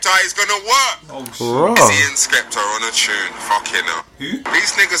 Skepta, is gonna work. Oh shit. Bruh. Ian Skepta on a tune. Fucking hell. Who?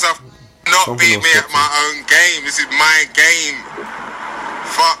 These niggas have not Something beat else me at Skepta. my own game. This is my game.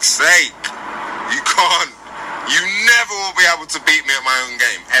 Fuck's sake. You can't. You never will be able to beat me at my own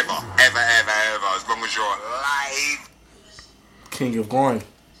game. Ever. Ever, ever, ever. As long as you're alive. King of Grind.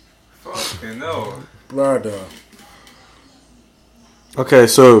 Fucking no. Brother. Okay,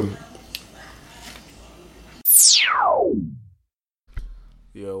 so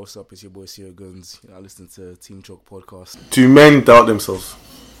Yo, what's up? It's your boy Sierra Guns. I listen to Team Chalk podcast. do men doubt themselves?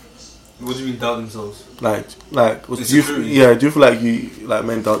 What do you mean doubt themselves? Like, do you, Insecurity. do you feel like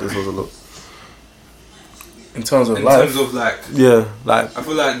men doubt themselves a lot? In terms of In life, terms of like, Yeah, like I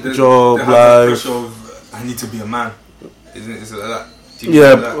feel like Job, they have the life. pressure of I need to be a man. Is it like that? Do you feel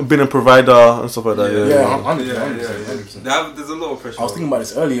yeah, like that? being a provider and stuff like that. Yeah. Yeah, yeah, 100%. Yeah. 100%. There's a lot of pressure. I was thinking about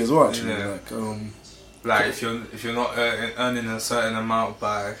this earlier as well, actually. Yeah. Like, like if you're not earning a certain amount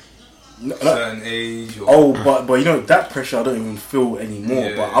by no, certain age. Or, oh, but you know that pressure I don't even feel anymore.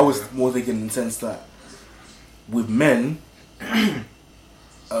 Yeah, but I was yeah. more thinking in the sense that with men, I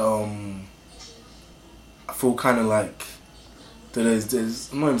feel kind of like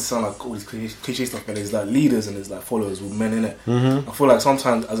there's I'm not even sound like all this cliche stuff, but there's like leaders and there's like followers with men in it. Mm-hmm. I feel like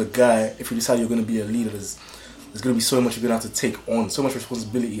sometimes as a guy, if you decide you're going to be a leader, there's going to be so much you're going to have to take on, so much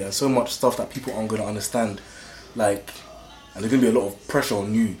responsibility and so much stuff that people aren't going to understand. Like, and there's going to be a lot of pressure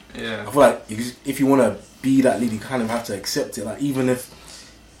on you. yeah. I feel like if you want to be that leader, you kind of have to accept it. Like, even if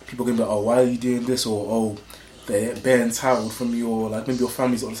people are going to be like, oh, why are you doing this? Or, oh, they're bare entitled from you. Or, like, maybe your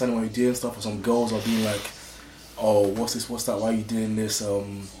family's not understanding why you're doing stuff. Or some girls are being like, oh, what's this, what's that, why are you doing this?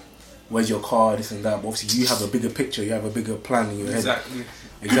 Where's your car, this and that. But obviously, you have a bigger picture. You have a bigger plan in your head. Exactly.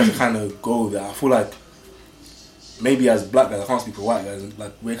 You have to kind of go there. I feel like maybe as black guys, I can't speak for white guys,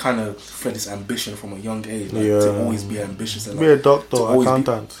 like we're kind of fed this ambition from a young age, like, to always be ambitious and like, be a doctor, to always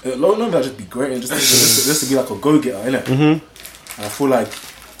accountant. No, that just be great and just to be like a go getter, innit? Mm-hmm. And I feel like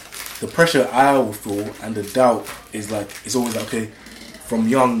the pressure I will feel and the doubt is like it's always like, okay, from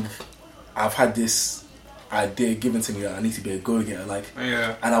young, I've had this idea given to me that I need to be a go getter, like,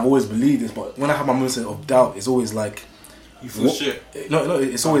 Yeah. and I've always believed this, but when I have my moments of doubt, it's always like, You feel shit. no,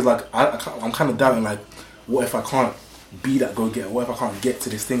 it's always like I'm kind of doubting, like, what if I can't be that go getter? What if I can't get to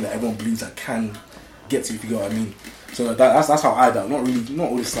this thing that everyone believes I can get to? If you get what I mean. So that's how I doubt. Not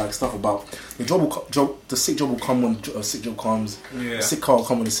all this like stuff about the the sick job will come when a sick job comes. Yeah. The sick car will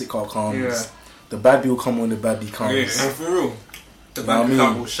come when the sick car comes. Yeah. The bad bill will come when the bad bill comes. Yeah, for real. The You know what I bank mean?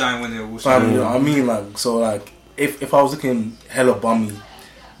 account will shine when it will Fam, shine. you know what I mean? Like, so like if I was looking hella bummy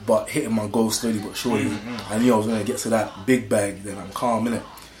but hitting my goal slowly but surely, I knew I was gonna get to that big bag, then I'm calm, innit?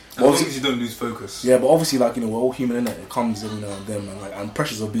 As long as you don't lose focus. Yeah, but obviously, like, you know, we're all human, innit? It comes every now and then, man. Like, and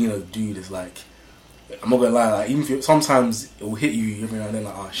pressures of being a dude is like, I'm not gonna lie, like, even if sometimes it will hit you every now and then,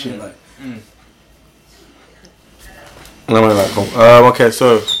 like, oh shit, like. Okay,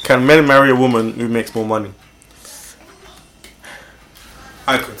 so can men marry a woman who makes more money?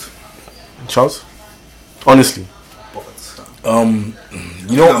 I could. Charles? Honestly. But,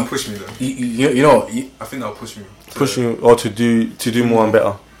 You know, that'll push me though. you know, I think that'll push me. Pushing or to do more and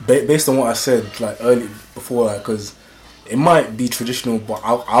better. based on what I said, like, early before, like, because it might be traditional, but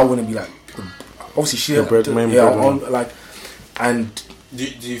I wouldn't be like, obviously, she, The bread- main yeah, breadwinner. like, and Do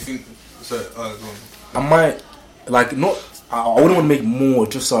you think? So, go on. I might, like, not. I wouldn't want to make more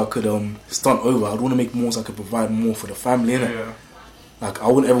just so I could stunt over. I'd want to make more so I could provide more for the family, innit? Yeah. Like, I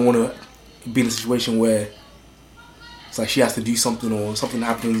wouldn't ever want to be in a situation where it's like she has to do something or something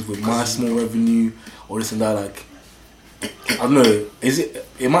happens with my small revenue or this and that. Like, I don't know.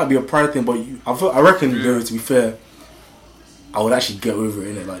 It might be a pride thing, but I reckon, though, to be fair, I would actually get over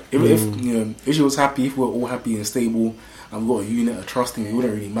it, innit? Like, if you know, if she was happy, if we were all happy and stable, and we got a unit of trusting, it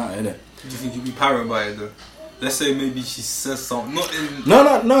wouldn't really matter, innit? Do you think you'd be paranoid by it though? Let's say maybe she says something, not in. No.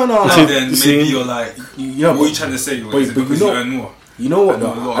 And then See- maybe you're like, You know, what are you trying to say? but Is it you because know- you earn more? You know what? I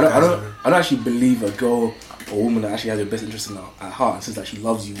know Though? a lot of guys I don't actually believe a girl or woman that actually has your best interest at heart and says that she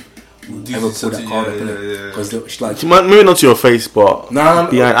loves you will Do ever pull something, that card yeah, up, innit? yeah. Because she's like, Maybe not to your face, but No.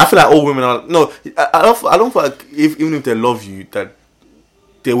 behind. I feel like all women are no. I don't feel like even if they love you, that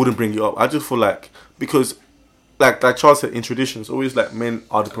they wouldn't bring you up. I just feel like because, like Charles said, in traditions, always like men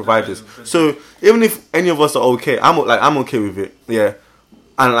are the providers. So even if any of us are okay, I'm okay with it. Yeah,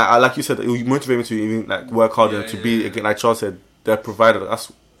 and like you said, it will motivate me to even like work harder to be again. Like Charles said, the provider.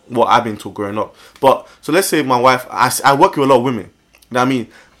 That's what I've been taught growing up. But so let's say my wife, I work with a lot of women. You know what I mean?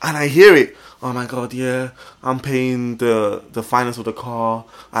 And I hear it. Oh my god, yeah, I'm paying the finance of the car.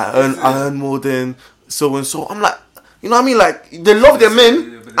 I earn more than so and so. I'm like, you know what I mean? Like they love their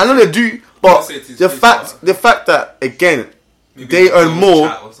men. I know they do, but the fact that again, they earn more.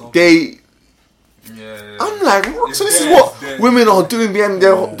 They. Yeah. I'm like, so this is what women are doing behind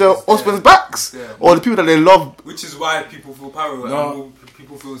their husbands' backs, or the people that they love. Which is why people feel paranoid, and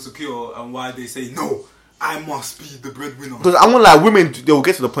people feel insecure, and why they say no. I must be the breadwinner. Because I want like women, they will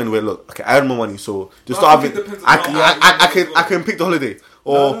get to the point where look, okay, I earn more money, so just start having. I can pick the holiday,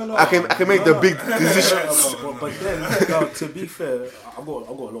 or I can make the big decisions. But then, to be fair, I've got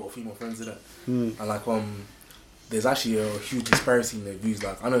a lot of female friends in it, and like there's actually a huge disparity in their views.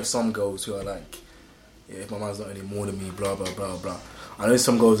 Like I know some girls who are like, yeah, if my man's not any more than me, blah blah blah blah. I know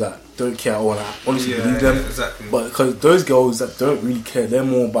some girls that don't care at all, and I honestly believe them. Exactly. But because those girls that don't really care, they're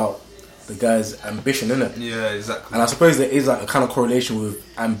more about the guy's ambition, innit? Yeah, exactly. And I suppose there is like a kind of correlation with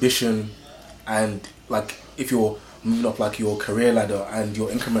ambition and like if you're moving up like your career ladder and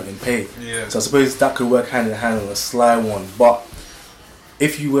your increment in pay. Yeah. So I suppose that could work hand in hand on a sly one. But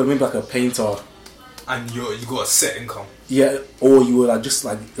if you were maybe like a painter and you got a set income. Yeah, or you were like just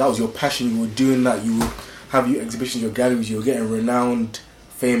like that was your passion, you were doing that, you would have your exhibitions, your galleries, you were getting renowned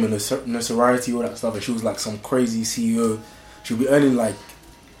fame and notoriety, all that stuff, and she was like some crazy CEO. She'd be earning like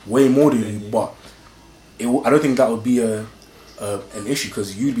way more than you, but I don't think that would be an issue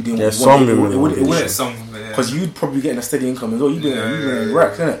because you'd be doing because you'd probably be getting a steady income as well. You'd be in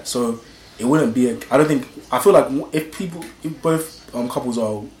racks, innit? So it wouldn't be. I feel like if both couples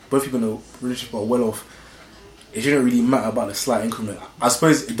are both people in a relationship are well off, it shouldn't really matter about the slight increment. I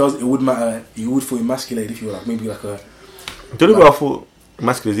suppose it does. It would matter. You would feel emasculated if you were like maybe like a. The only way I feel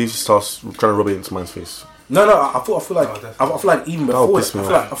emasculated is if she starts trying to rub it into man's face. No, I feel like even before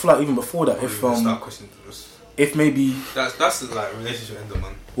that, I feel like even before that, if maybe that's like relationship ender,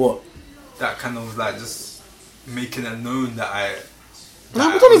 man. What? That kind of like just making it known that I. No,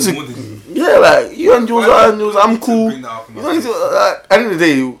 we don't need to. Yeah, like you and yours, I'm cool. You don't need to. At the end of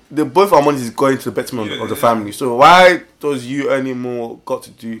the day, both our money is going to the betterment of the family. So why does you earning more got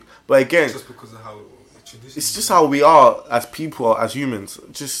to do? But again, just because of how it's just how we are as people, as humans.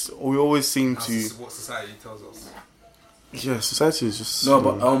 Just we always seem to. What society tells us. Yeah, society is just no,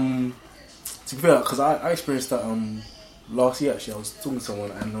 but to be fair, because I experienced that last year actually. I was talking to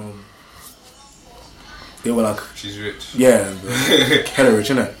someone and they were like, she's rich. Yeah, hella rich,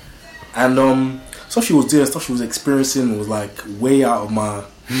 innit? And stuff she was doing, stuff she was experiencing was like way out of my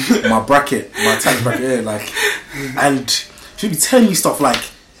bracket, my tax bracket. Yeah, like, and she'd be telling me stuff like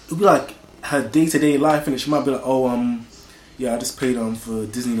it'd be like her day-to-day life, and she might be like, yeah, I just paid for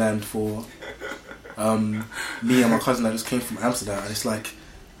Disneyland for me and my cousin that just came from Amsterdam, and it's like,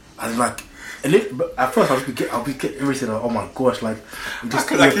 but at first I'll be getting irritated. Like, oh my gosh, like, just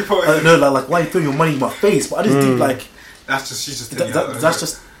why are you throwing your money in my face? But I just think like she's just that's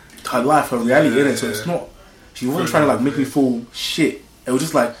just her life, her reality, innit? So it's not. She wasn't trying to like make me feel shit. It was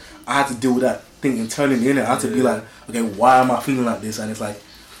just like I had to deal with that thing internally, innit? I had to be like, okay, why am I feeling like this? And it's like,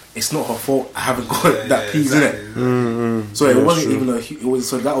 it's not her fault. I haven't got that piece, innit? Mm-hmm. So it wasn't even it was.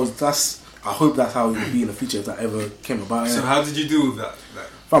 So that's. I hope that's how it would be in the future if that ever came about. So how did you deal with that?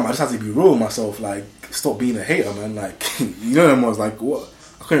 Fam, I just had to be real with myself. Like, stop being a hater, man. Like, you know, I was like, what?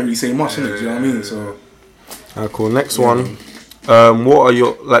 I couldn't really say much, innit? Do you know what I mean? So, alright, cool. Next one. What are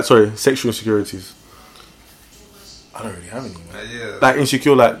your sexual insecurities? I don't really have any, man. Like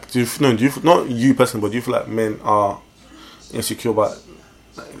insecure, like do you not you personally, but do you feel like men are insecure about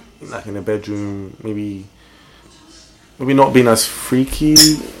like in the bedroom, maybe not being as freaky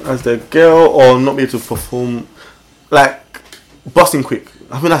as their girl, or not be able to perform, like busting quick?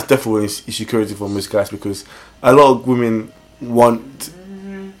 I think that's definitely insecurity for most guys, because a lot of women want,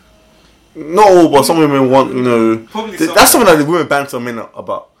 not all, but some women want, that's something that the women banter men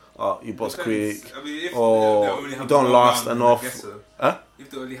about. You bust quick, or you don't last enough. If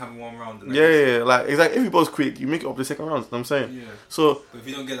they're only having one round. Yeah, like exactly. If you bust quick, you make it up the second round. You know what I'm saying. Yeah. So, but if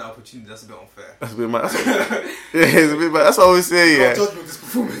you don't get that opportunity, that's a bit unfair. That's a bit mad. It's a bit mad. That's what I always say. Yeah. Judge me this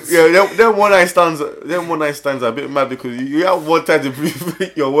performance. Yeah, them one night stands are a bit mad because you have one time to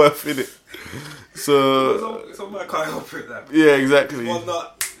prove your worth in it. So I can't help it. That. Yeah, exactly. One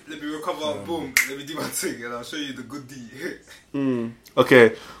nut, let me recover. Boom. Let me do my thing, and I'll show you the good D.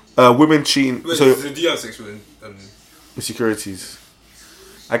 Okay. Women cheating. Wait, so do you have sexual insecurities?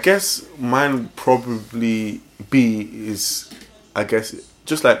 I guess mine probably is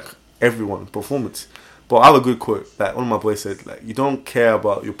just like everyone, performance. But I have a good quote. Like one of my boys said, like, you don't care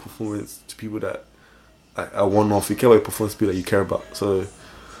about your performance to people that are one-off. You care about your performance to people that you care about. So,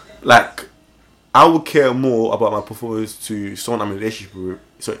 like, I would care more about my performance to someone I'm in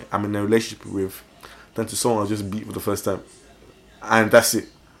a relationship with, than to someone I just beat for the first time, and that's it.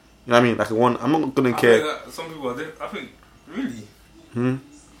 You know what I mean? Like I'm not gonna care. Some people are there. I think really.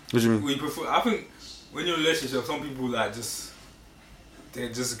 What do you mean? I think when you're in a relationship, some people like just they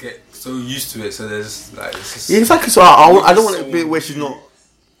just get so used to it. So there's like, it's just, Yeah, exactly. So I don't want a bit where she's not.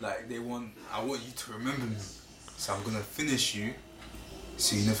 Like I want you to remember me. So I'm gonna finish you,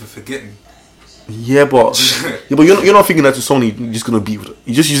 so you never forget me. Yeah, but you're not thinking that to someone you're just gonna be with.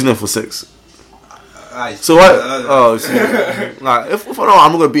 You're just using them for sex. So what? Oh, see, like if I know,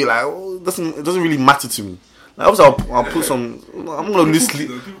 I'm not gonna be like, it doesn't really matter to me. Like, obviously, I'll put some. I'm gonna lose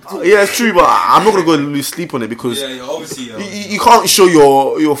sleep. Yeah, it's true, but I'm not gonna go lose sleep on it because obviously you can't show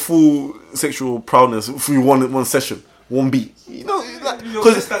your full sexual prowess through one session, one beat. You know,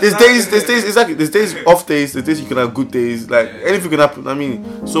 because there's days off days, there's days you can have good days. Like anything can happen. I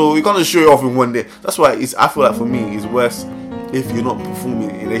mean, so you can't just show it off in one day. That's why I feel like for me it's worse if you're not performing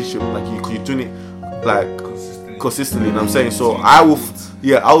in a relationship like you're doing it like consistently. You know what I'm saying? So I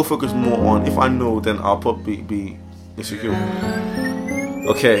will focus more on, if I know, then I'll probably be insecure.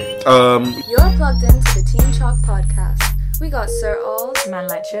 Okay. You're plugged into the Team Chalk podcast. We got Sir Ols, Man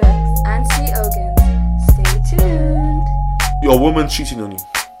Like Chooks, and C. Ogans. Stay tuned. Your woman cheating on you.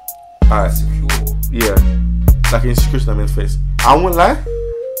 Alright. Yeah. Like insecurity in that man's face. I won't lie.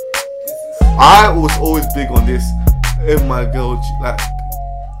 I was always big on this. If my girl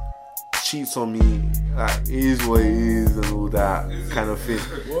cheats on me, like, it is what it is and all that kind of thing.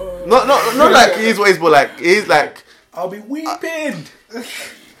 Not like it is what it is, but like it is like I'll be weeping.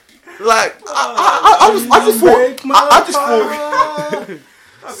 Like I just thought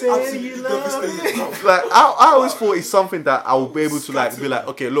like I always thought it's something that I will be able to like be like,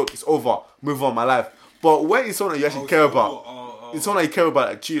 okay, look, it's over, move on my life. But when it's something that you actually care about, it's something that you care about,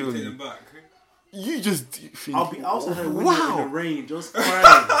 like cheating on you. You just think, I'll be outside her window wow. in the rain, just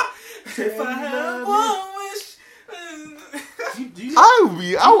crying. If I had one wish.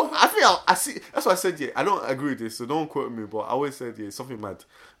 I see. That's what I said. Yeah, I don't agree with this, so don't quote me. But I always said, yeah, something mad.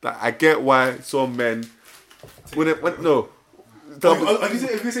 That I get why some men no.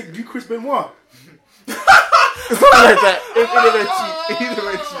 If you say do Chris Benoit, It's not like that. He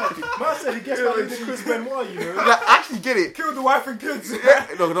never cheat. Man said he gets married to Chris Benoit, you know. Like, I actually get it. Kill the wife and kids. Yeah,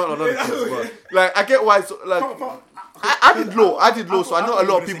 no, the kids. But, like, I get why. So, like, I did law, so I know a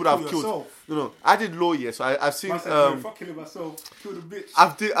lot of people that have killed. No, I did law, yeah. So I've seen. Fuck killing myself, kill the bitch.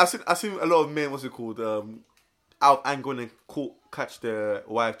 I've seen a lot of men. What's it called? Out and going and catch their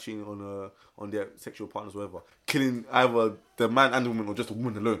wife cheating on their sexual partners, or whatever, killing either the man and the woman or just the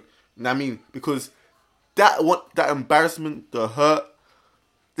woman alone. You know what I mean? Because that embarrassment, the hurt.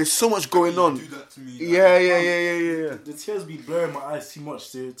 There's so much going on. Do that to me, Yeah. The tears be blurring my eyes too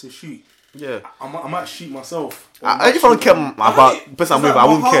much to shoot. Yeah. I might shoot myself. If I don't care about the person I'm with, I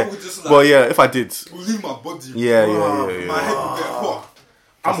wouldn't care. But yeah, if I did, will leave my body. Yeah. My head will get hot.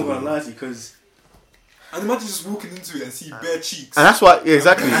 I'm not gonna lie to you, because. And imagine just walking into it and see bare cheeks. And that's why, yeah,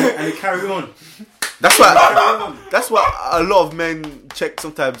 exactly. And they carry on. That's why a lot of men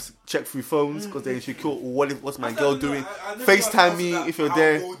sometimes check through phones because they're insecure. What's my girl doing? FaceTime me if you're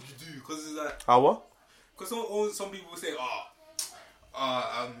there. How old you do? Because it's like. What? Because some people say,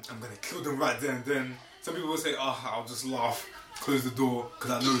 I'm gonna kill them right there and then. Some people will say, I'll just laugh, close the door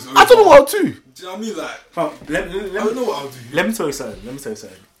because I know it's over. I don't know what I'll do. Do you know what I mean? Like, I don't know what I'll do. Let me tell you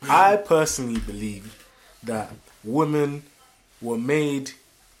something. I personally believe that women were made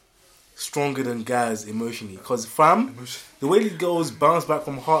stronger than guys emotionally. Because, fam, the way these girls bounce back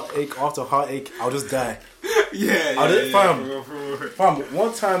from heartache after heartache, I'll just die. Fam,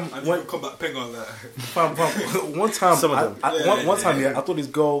 one time... I need to come back ping on that. Fam, one time... Some of them. I thought this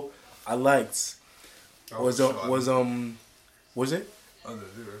girl I liked was it?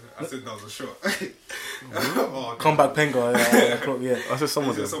 I said that was a shot. Come back Penga, yeah. I said some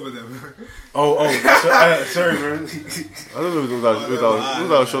of them. Some of them. Sorry, man. I don't know who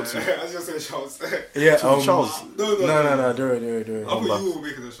that was shot to. I was just saying shots. Yeah, Charles. No, they're. I thought you were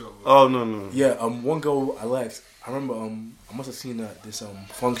making a shot. Oh, no. Yeah, one girl I liked, I remember I must have seen her at this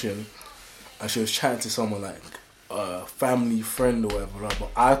function, and she was chatting to someone like a family friend or whatever, right? But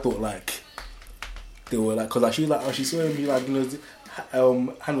I thought like they were like, cause like she saw me like, you know,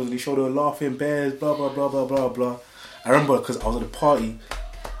 hand on his shoulder, laughing, bears, blah blah blah blah blah blah. I remember because I was at a party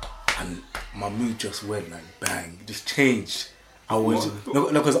and my mood just went like bang, just changed. I was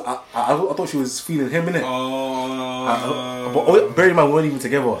because I thought she was feeling him, innit? But bear in mind we weren't even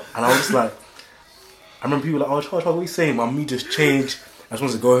together, and I was just like, I remember people like, oh Charles, what are you saying? My mood just changed. I just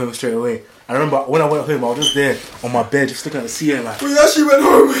wanted to go home straight away. I remember when I went home, I was just there on my bed, just looking at the ceiling like. We actually went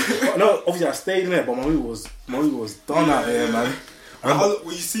home. No, obviously I stayed in it, but my mood was done out there, man. Were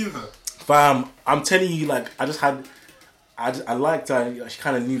you seeing her? Fam, I'm telling you, like I liked her. She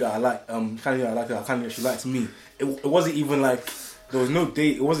kind of knew that I liked. Kind of knew I liked her. I kind of knew she liked me. It wasn't even like there was no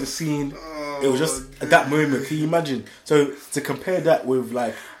date. It wasn't seen. it was just at that moment. Can you imagine? So to compare that with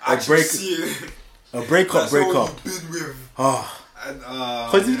like a breakup.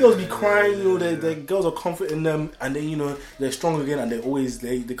 Because these girls be crying, you know, their girls are comforting them, and then, you know, they're strong again, and they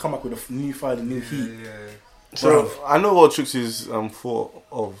come back with a new fire, a new heat. So I know what Tricks is thought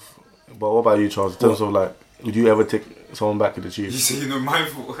of, but what about you, Charles? In terms of like, would you ever take someone back to the Chiefs? You say you're not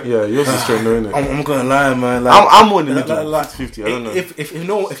mindful. Yeah, yours is straight, no, innit? I'm gonna lie, man. Like, I'm more in the middle, like 50. I don't know.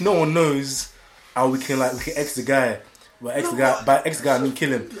 If no one knows, and we can X the guy, by X the guy I mean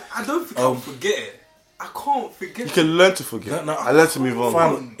kill him. I don't think I'll forget it. I can't forget. You can learn to forget. I learn to move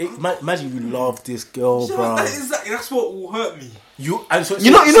on. Imagine you love this girl, bro. That's what will hurt me. You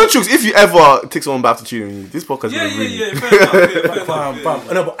know, Tricks. If you ever take someone back to cheating, this podcast is really. Fair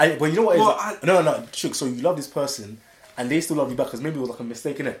enough. But you know what? No, Tricks. So you love this person, and they still love you back because maybe it was like a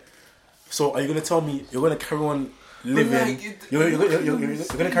mistake, innit? So are you gonna tell me you're gonna carry on living? You're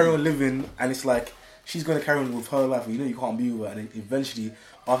gonna carry on living, and it's like she's gonna carry on with her life. And you know you can't be with her, and then eventually,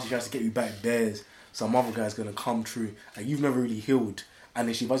 after she tries to get you back, there's some other guy's gonna come true, and you've never really healed, and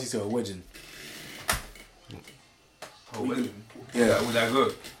then she invites you to a wedding. A wedding? Yeah. Would I go?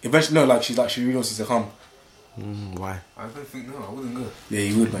 Eventually, no, she really wants you to come. Why? I don't think I wouldn't go. Yeah,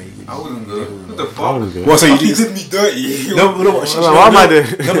 you would, man. I wouldn't go. What the fuck? I wouldn't go. Well, so you did me dirty. Why am I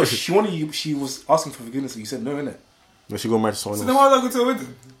there? No, she wanted you. She was asking for forgiveness, and you said no, innit? No, she got married to someone else. So then why would I go to a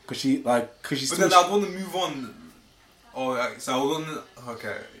wedding? Because she's But still. then I want to move on. So I want to.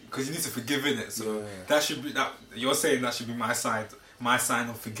 Okay. Because you need to forgive in it, so that should be that. You're saying that should be my sign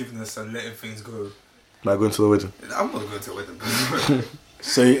of forgiveness and letting things go. Like going to the wedding. I'm not going to a wedding.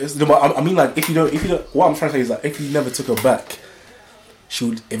 So I mean, like if you don't, what I'm trying to say is like if you never took her back, she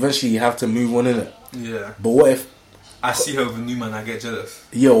would eventually have to move on, innit? Yeah. But what if I see her with a new man, I get jealous?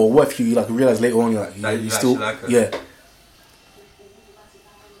 Yeah, or what if you like realize later on you still like her? Yeah.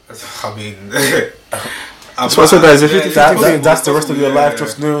 I mean. That's what I said. That's the rest of your life.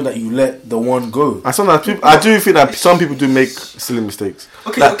 Just knowing that you let the one go. And sometimes I do think that some people do make silly mistakes.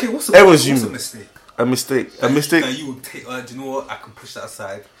 Okay. What's a mistake? A mistake. That you would take. Do you know what? I can push that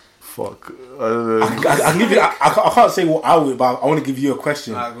aside. Fuck. I don't know. I give you. I can't say what I would, but I want to give you a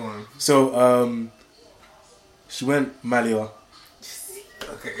question. Go on. So, she went Malia.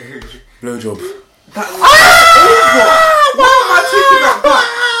 Okay. Blowjob.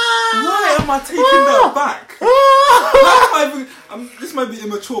 Why am I taking that back? This might be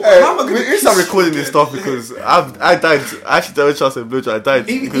immature. But we need to start recording this stuff because I died. I actually told Charles a blowjob. I died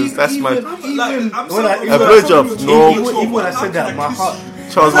because that's my a blowjob. No, even when I said that, my heart.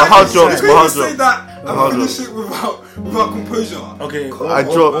 Charles, my heart dropped. My heart dropped. I'm gonna shit without composure. Okay, I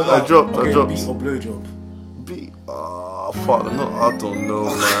dropped. Beat or blowjob? Beat. Fuck. No, I don't know,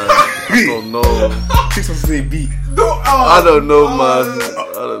 man. I don't know. Six wants to say beat. I don't know, man. I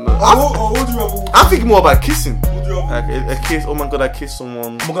don't know. I'm thinking more about kissing. Like a kiss. Oh my god, I kissed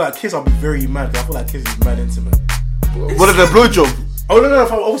someone. Oh my god, a kiss. I'll be very mad. I feel like kiss is mad intimate. What is a blowjob? Oh no!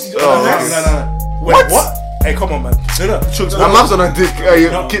 Obviously, no. Wait, what? Hey, come on, man. No. My mom's on her dick.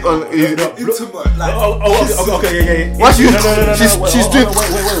 Kid on. Intimate. Like. Okay. Why she's doing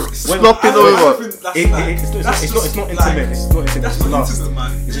slopping over. It's not intimate. It's not intimate. That's not intimate,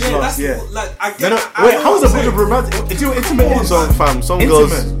 man. It's just last. Yeah. Like I get. Wait, how is a blowjob romantic? It's your intimate. Some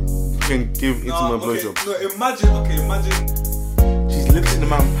girls can give intimate blowjobs. No, imagine. She's lifting the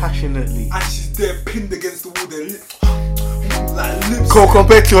man passionately, and she's there pinned against the wall. Their lips.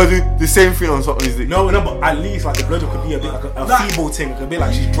 Compared to her the same thing on something's dick. No, but at least like the blowjob could be a bit like a feeble thing. It could be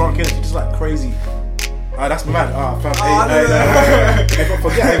like she's drunk and she's just like crazy. That's mad. Fam. Hey,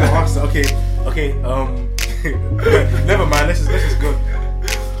 forget I even asked her. Okay. Never mind. Let's just go.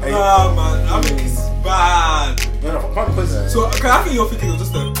 Hey. Nah, man. I mean, it's bad. No. So, I think you're thinking of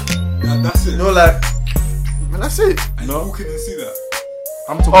just that's it. No, like, man, that's it. And you walk in and see that.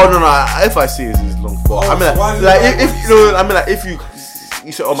 No. If I see it, it's long. But I mean, like, if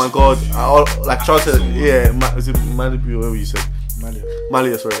you say, oh my god, like Charles said, is it Malibu or whatever you said?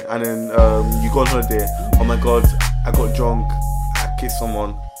 Malia, sorry. And then you go on holiday. Oh my god, I got drunk. I kissed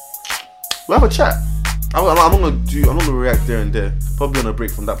someone. We have a chat. I'm not gonna react there and there. Probably on a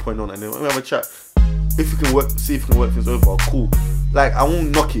break from that point on, and then we have a chat. If we can work things over, cool. Like I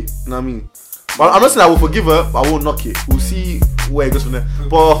won't knock it. You know what I mean? But I'm not saying I will forgive her, but I won't knock it. We'll see where it goes from there.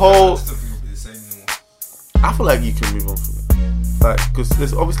 But I feel like you can move on from it. Like, because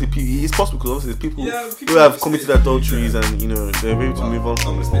there's obviously people, it's possible because obviously there's people who have committed adulteries and, you know, they're able to move on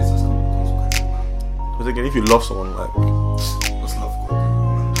from it. Because again, if you love someone, like, what's love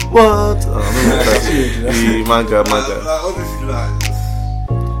called? What? Manga.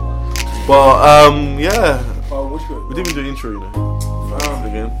 But, yeah. We didn't do the intro, you know.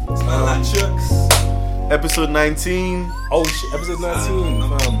 Again. Episode 19. Oh shit, episode 19,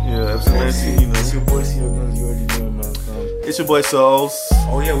 fam. Yeah, episode 19. It's your boy, you already know, man, fam. It's your boy, Souls.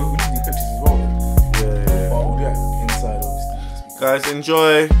 Oh yeah, we need to do pictures as well. Yeah. But we'll do that inside, obviously. Guys,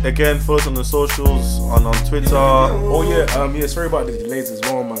 enjoy. Again, follow us on the socials, on Twitter. Oh yeah, sorry about the delays as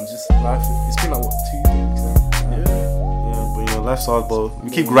well, man. Just life, it's been like, what, 2 weeks now? Yeah, but life's hard, bro. We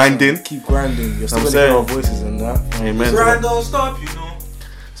keep grinding. Keep grinding. You're still gonna hear our voices and that. Amen. Grind don't stop, you know.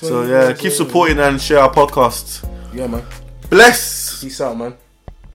 So yeah, keep supporting and share our podcast. Yeah, man. Bless. Peace out, man.